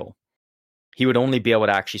deal. He would only be able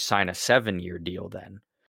to actually sign a 7-year deal then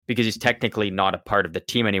because he's technically not a part of the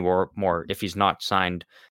team anymore more if he's not signed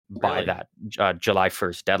by really. that July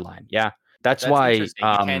 1st deadline. Yeah. That's That's why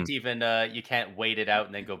interesting. You can't wait it out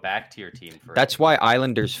and then go back to your team for it.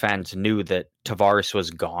 Islanders fans knew that Tavares was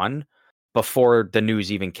gone before the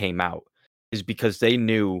news even came out, is because they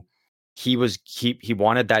knew he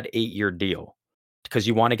wanted that 8-year deal because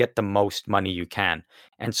you want to get the most money you can.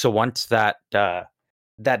 And so once that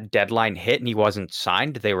deadline hit and he wasn't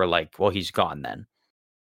signed, they were like, well, he's gone then.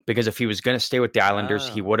 Because if he was going to stay with the Islanders,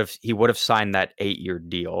 he Oh, would have signed that 8-year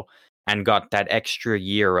deal and got that extra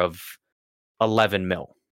year of 11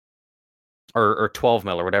 mil or 12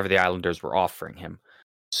 mil or whatever the Islanders were offering him.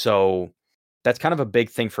 So that's kind of a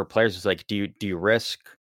big thing for players. Is like, do you risk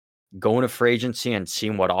going to free agency and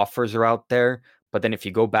seeing what offers are out there? But then if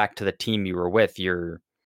you go back to the team you were with, you're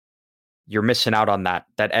missing out on that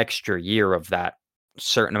extra year of that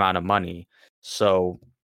certain amount of money. So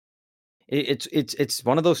it's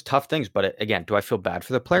one of those tough things. But again, do I feel bad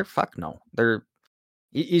for the player? Fuck no. that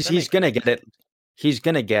He's makes gonna sense. get it. He's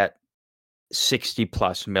gonna get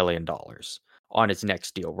 $60+ million on his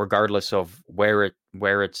next deal, regardless of where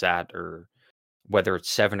it's at or whether it's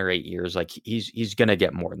 7 or 8 years. Like he's gonna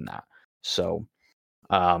get more than that. So,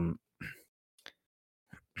 um,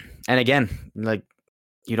 and again, like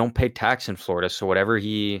you don't pay tax in Florida, so whatever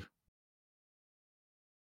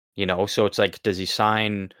so it's like, does he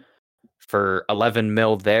sign for 11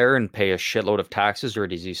 mil there and pay a shitload of taxes, or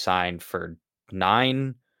does he sign for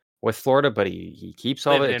 9 with Florida, but he keeps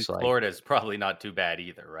all of Living it? in It's like, Florida is probably not too bad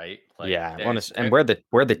either, right? Like yeah, there's and where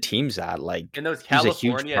the team's at, like in those he's a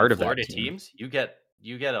huge California and part of that Florida team. teams, you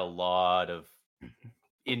get a lot of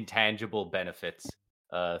intangible benefits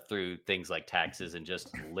through things like taxes and just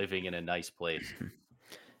living in a nice place.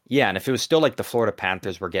 Yeah, and if it was still like the Florida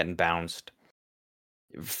Panthers were getting bounced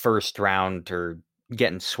first round or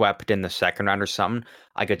getting swept in the second round or something,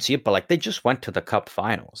 I could see it. But like they just went to the Cup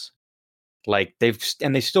Finals. Like they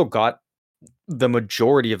still got the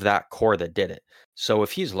majority of that core that did it. So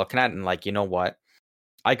if he's looking at it and like, you know what,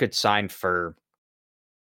 I could sign for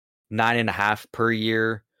 9.5 per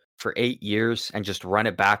year for 8 years and just run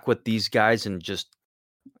it back with these guys and just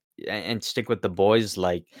and stick with the boys.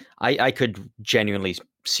 Like I could genuinely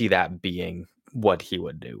see that being what he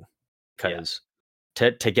would do Yeah, because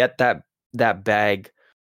to get that bag,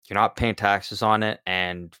 you're not paying taxes on it,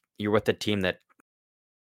 and you're with a team that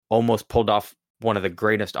almost pulled off one of the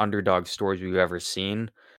greatest underdog stories we've ever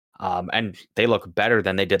seen. And they look better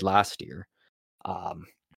than they did last year. Um,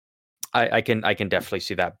 I can definitely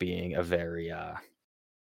see that being a very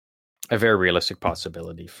realistic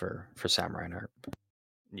possibility for Sam Reinhart.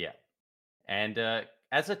 yeah. And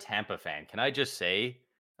as a Tampa fan, can I just say,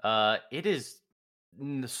 it is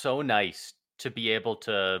so nice to be able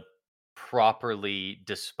to properly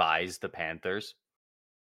despise the Panthers.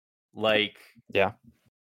 Like Yeah,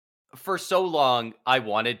 for so long, I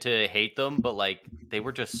wanted to hate them, but like they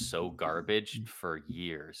were just so garbage for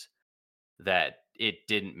years that it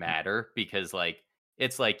didn't matter because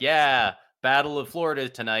it's like, yeah, Battle of Florida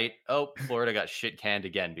tonight. Oh, Florida got shit canned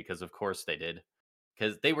again because of course they did.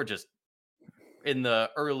 Because they were just in the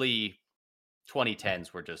early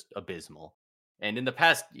 2010s were just abysmal. And in the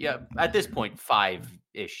past, yeah, at this point,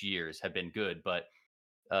 5-ish years have been good, but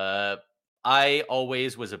uh I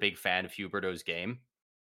always was a big fan of Huberto's game,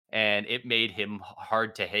 and it made him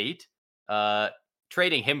hard to hate. Uh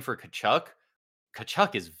Trading him for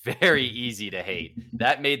Kachuk is very easy to hate.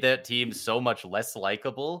 That made that team so much less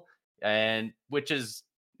likable, and which is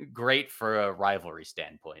great for a rivalry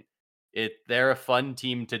standpoint. They're a fun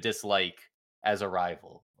team to dislike as a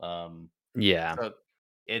rival. yeah, So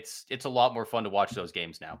it's a lot more fun to watch those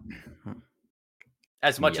games now.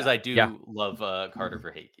 As much as yeah, I yeah, do love Carter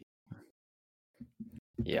Verhaeghe.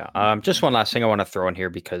 yeah. Just one last thing I want to throw in here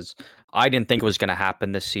because I didn't think it was going to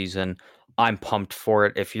happen this season. I'm pumped for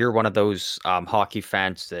it. If you're one of those hockey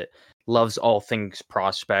fans that loves all things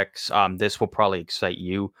prospects, this will probably excite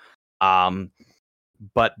you. Um,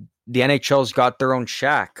 but the NHL's got their own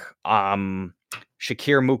Shaq.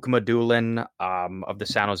 Shakir Mukhamadullin of the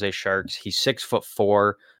San Jose Sharks. He's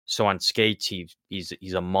 6'4", so on skates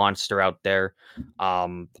he's a monster out there.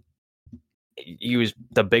 Um, he was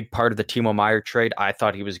the big part of the Timo Meier trade. I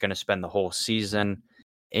thought he was going to spend the whole season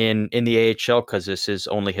in the AHL because this is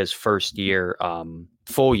only his first year,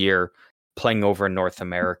 full year playing over in North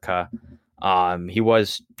America. He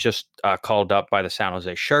was just called up by the San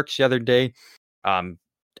Jose Sharks the other day. I'm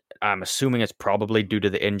assuming it's probably due to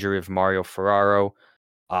the injury of Mario Ferraro.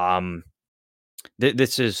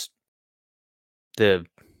 This is the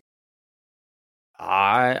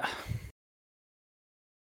I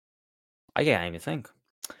can't even think.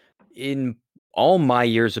 In all my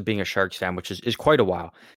years of being a Sharks fan, which is quite a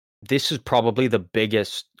while, this is probably the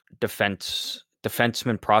biggest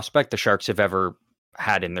defenseman prospect the Sharks have ever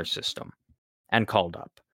had in their system and called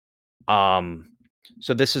up.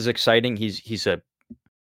 So this is exciting. He's a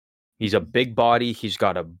big body. He's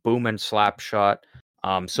got a boom and slap shot.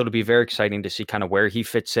 So it'll be very exciting to see kind of where he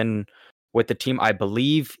fits in with the team. I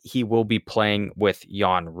believe he will be playing with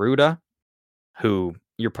Jan Ruda, who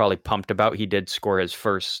you're probably pumped about. He did score his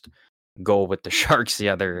first goal with the Sharks the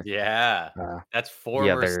other. Yeah. That's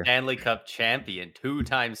former other, Stanley Cup champion,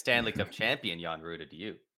 2-time Stanley Cup champion Jan Ruda to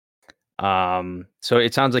you. So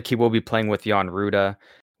it sounds like he will be playing with Jan Ruda,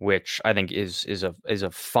 which I think is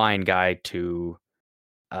a fine guy to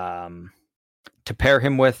pair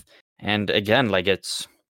him with. And again, like it's,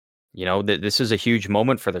 this is a huge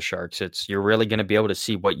moment for the Sharks. You're really going to be able to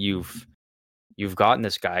see what you've got in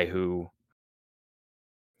this guy who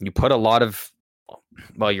you put a lot of,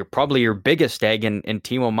 well, you're probably your biggest egg in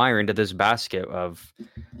Timo Meier into this basket of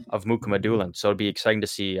Muka Madulin. So it'll be exciting to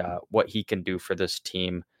see what he can do for this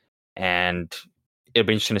team. And it'll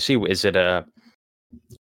be interesting to see, is it a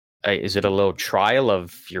little trial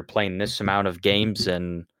of you're playing this amount of games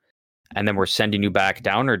and then we're sending you back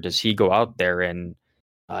down, or does he go out there and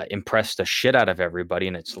impress the shit out of everybody?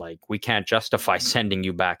 And it's like, we can't justify sending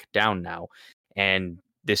you back down now. And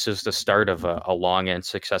this is the start of a long and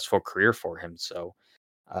successful career for him. So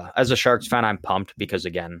as a Sharks fan, I'm pumped because,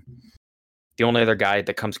 again, the only other guy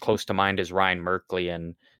that comes close to mind is Ryan Merkley.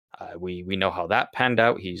 And we know how that panned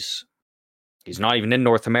out. He's not even in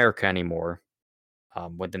North America anymore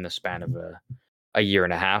within the span of a year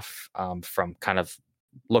and a half from kind of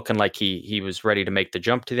looking like he was ready to make the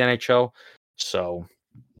jump to the NHL. So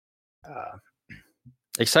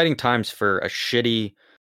exciting times for a shitty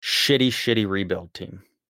rebuild team.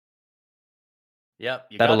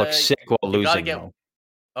 Yep. That'll look sick while losing, though.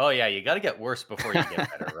 Oh yeah, you got to get worse before you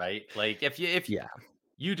get better, right? Like if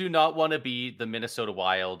you do not want to be the Minnesota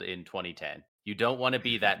Wild in 2010. You don't want to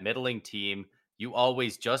be that middling team. You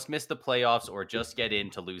always just miss the playoffs or just get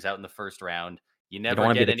in to lose out in the first round. You never don't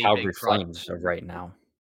want to get be the any Calgary big Flames of right now.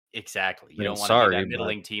 Exactly. You don't want to be that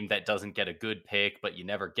middling team that doesn't get a good pick, but you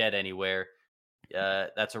never get anywhere.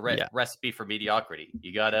 That's a recipe for mediocrity.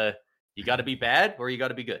 You gotta be bad or you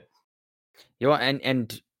gotta be good.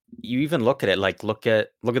 And you even look at it like look at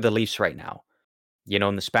the Leafs right now.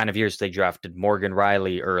 In the span of years, they drafted Morgan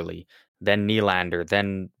Riley early, then Nylander,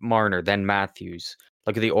 then Marner, then Matthews.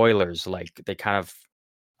 Look at the Oilers, like they kind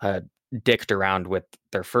of dicked around with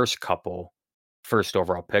their first couple first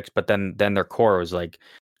overall picks, but then their core was like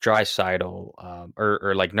Draisaitl,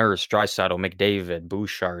 or like Nurse, Draisaitl, McDavid,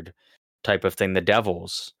 Bouchard type of thing. The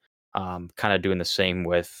Devils kind of doing the same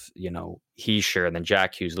with, Hischier and then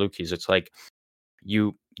Jack Hughes, Luke Hughes. It's like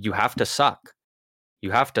you have to suck. You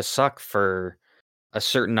have to suck for a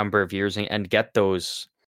certain number of years and get those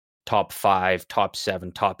top 5, top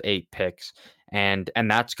 7, top 8 picks. And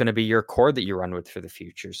that's going to be your core that you run with for the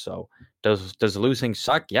future. So does losing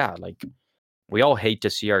suck? Yeah. Like we all hate to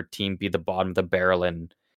see our team be the bottom of the barrel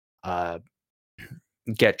and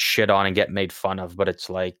get shit on and get made fun of. But it's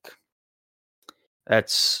like,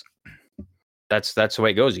 that's the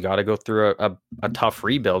way it goes. You got to go through a tough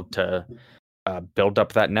rebuild to build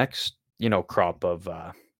up that next, crop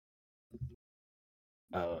of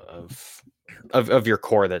your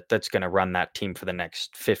core that's going to run that team for the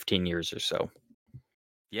next 15 years or so.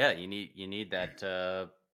 Yeah, you need that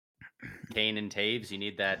Kane and Taves. You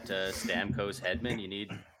need that Stamkos Hedman.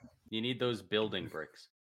 You need those building bricks.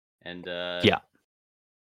 And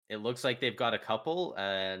it looks like they've got a couple.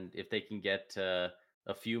 And if they can get a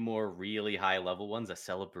few more really high level ones, a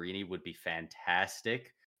Celebrini would be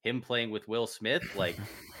fantastic. Him playing with Will Smith, like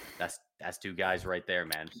that's two guys right there,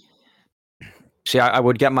 man. See, I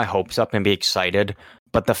would get my hopes up and be excited,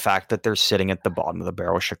 but the fact that they're sitting at the bottom of the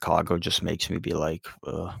barrel, Chicago, just makes me be like,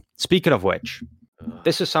 ugh. Speaking of which,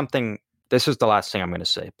 this is the last thing I'm going to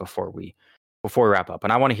say before we wrap up,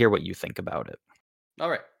 and I want to hear what you think about it. All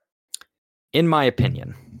right. In my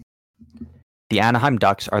opinion, the Anaheim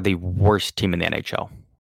Ducks are the worst team in the NHL.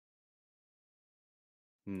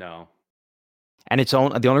 No. And the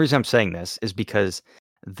only reason I'm saying this is because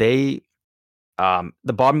they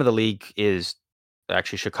The bottom of the league is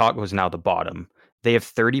actually Chicago is now the bottom. They have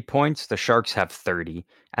 30 points. The Sharks have 30.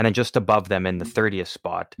 And then just above them in the 30th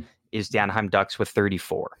spot is the Anaheim Ducks with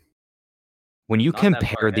 34. When you Not that far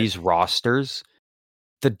compare ahead. these rosters,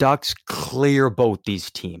 the Ducks clear both these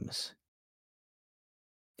teams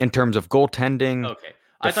in terms of goaltending, Okay.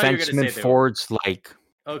 I thought you were going to defensemen, say they were. forwards.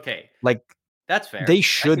 Okay. Like That's fair. they I see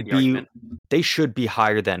should the be argument. they should be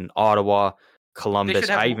higher than Ottawa, They should Columbus.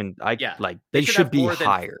 have, yeah, they They should should have be more than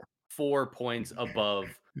higher. 4 points above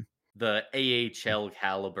the AHL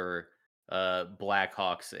caliber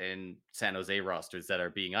Blackhawks and San Jose rosters that are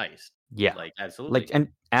being iced. Yeah. Like, absolutely. And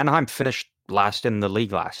Anaheim finished last in the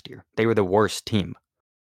league last year. They were the worst team.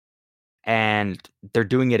 And they're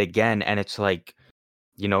doing it again, and it's like,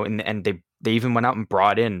 and they even went out and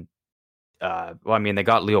brought in they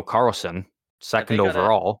got Leo Carlson, second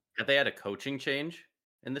overall. Have they had a coaching change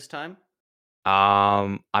in this time?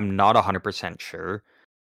 I'm not 100% sure,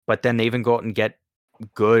 but then they even go out and get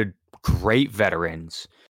great veterans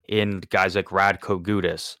in guys like Radko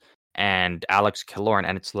Gudas and Alex Killorn,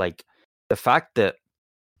 and it's like the fact that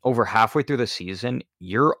over halfway through the season,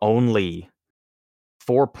 you're only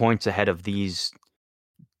 4 points ahead of these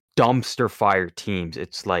dumpster fire teams.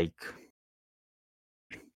 It's like,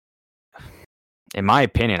 in my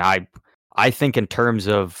opinion, I think in terms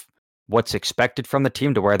of what's expected from the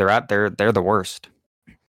team to where they're at, they're the worst.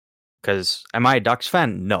 Because am I a Ducks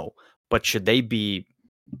fan? No. But should they be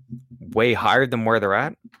way higher than where they're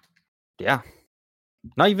at? Yeah.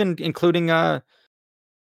 Not even including a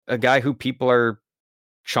guy who people are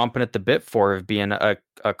chomping at the bit for of being a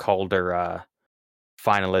Calder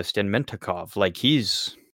finalist in Mintakov. Like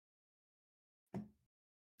he's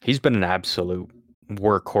been an absolute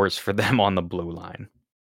workhorse for them on the blue line.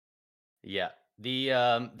 Yeah.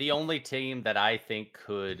 The only team that I think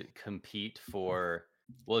could compete for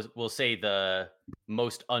we'll say the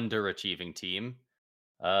most underachieving team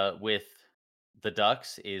with the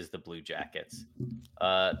Ducks is the Blue Jackets.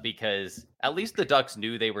 Because at least the Ducks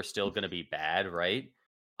knew they were still going to be bad, right?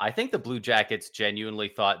 I think the Blue Jackets genuinely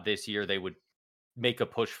thought this year they would make a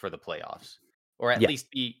push for the playoffs, or at least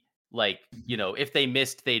be like, if they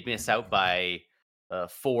missed, they'd miss out by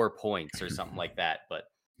 4 points or something like that. But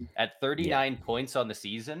at 39 points on the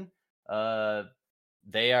season,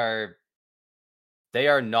 they are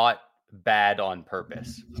not bad on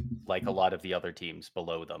purpose, like a lot of the other teams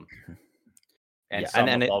below them, and some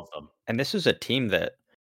above them. And this is a team that,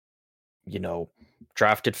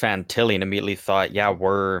 drafted Fantilli and immediately thought, yeah,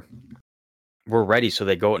 we're ready. So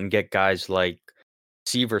they go out and get guys like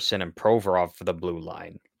Severson and Provorov for the blue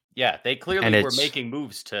line. Yeah, they clearly were making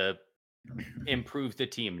moves to improve the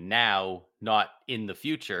team now, not in the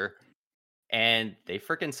future, and they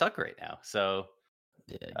freaking suck right now. So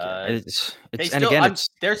they're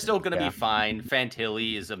still going to be fine.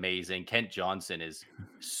 Fantilli is amazing. Kent Johnson is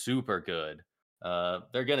super good.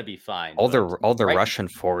 They're going to be fine. All the Russian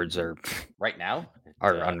forwards are right now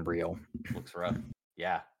unreal. Looks rough.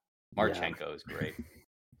 Yeah, Marchenko is great.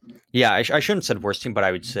 Yeah, I shouldn't have said worst team, but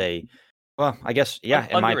I would say, well, I guess, yeah,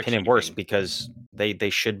 in my opinion, worse because they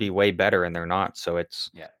should be way better and they're not. So it's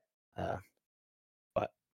but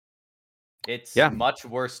it's much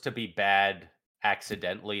worse to be bad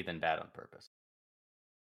accidentally than bad on purpose.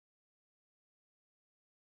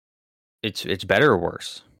 It's better or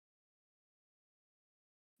worse.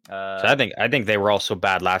 So I think they were also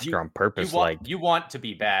bad last year on purpose. You want to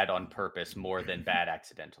be bad on purpose more than bad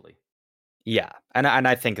accidentally. Yeah, and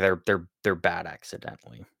I think they're bad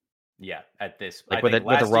accidentally. Yeah, at this, like with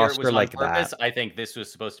a roster like that, I think this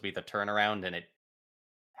was supposed to be the turnaround, and it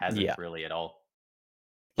hasn't really at all.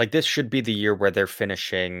 Like this should be the year where they're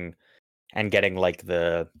finishing and getting like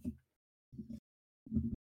the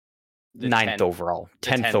 9th overall,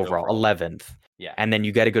 10th overall, 11th. Yeah, and then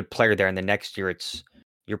you get a good player there, and the next year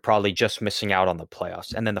you're probably just missing out on the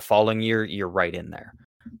playoffs, and then the following year you're right in there.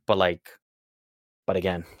 But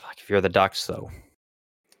again, like if you're the Ducks though,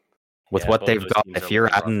 with what they've got, if you're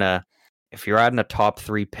adding a top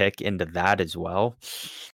 3 pick into that as well,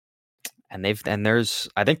 and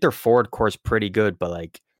I think their forward core is pretty good, but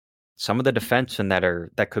like some of the defensemen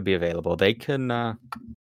that could be available, they can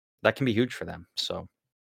that can be huge for them. So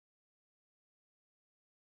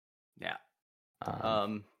yeah.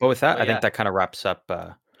 But with that, I think that kind of wraps up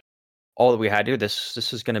all that we had here.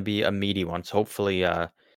 This is going to be a meaty one. So hopefully,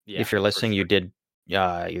 if you're listening, you did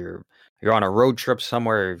you're on a road trip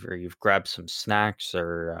somewhere, or you've grabbed some snacks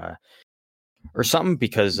or something,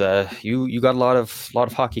 because you got a lot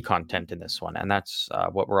of hockey content in this one, and that's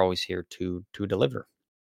what we're always here to deliver.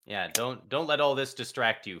 Yeah, don't let all this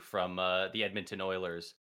distract you from the Edmonton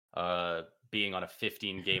Oilers being on a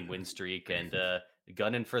 15-game win streak and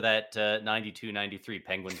gunning for that 92-93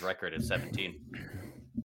 Penguins record of 17.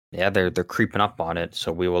 Yeah, they're creeping up on it,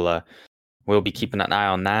 so we'll be keeping an eye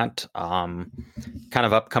on that. Kind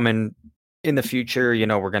of upcoming in the future,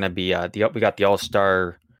 we're gonna be we got the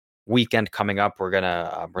All-Star weekend coming up. We're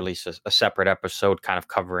gonna release a separate episode, kind of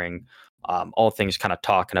covering all things, kind of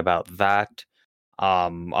talking about that.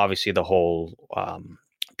 Obviously, the whole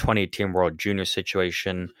 2018 World Junior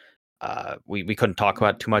situation. We couldn't talk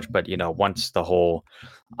about it too much, but once the whole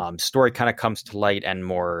story kind of comes to light and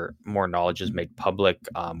more knowledge is made public,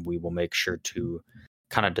 we will make sure to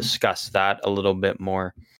kind of discuss that a little bit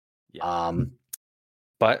more. Yeah.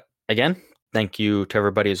 But again, thank you to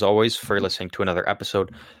everybody as always for listening to another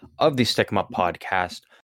episode of the Stick 'em Up podcast.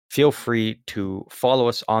 Feel free to follow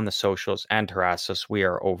us on the socials and harass us. We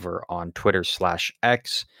are over on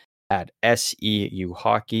Twitter/X at SEU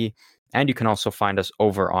Hockey. And you can also find us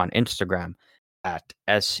over on Instagram at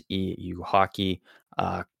SEU Hockey.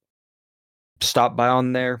 Stop by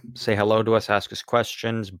on there, say hello to us, ask us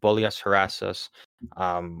questions, bully us, harass us.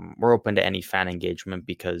 We're open to any fan engagement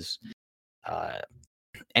because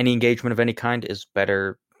any engagement of any kind is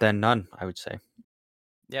better than none, I would say.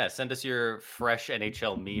 Yeah, send us your fresh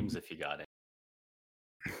NHL memes if you got it.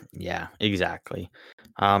 Yeah, exactly.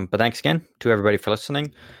 But thanks again to everybody for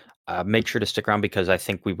listening. Make sure to stick around because I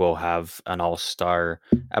think we will have an all-star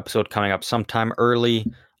episode coming up sometime early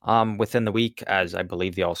within the week, as I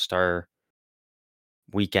believe the all-star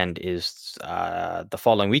weekend is the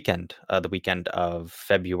following weekend, the weekend of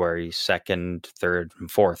February 2nd, 3rd, and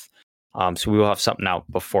 4th. So we will have something out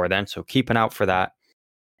before then. So keep an eye out for that.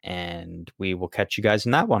 And we will catch you guys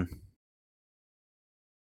in that one.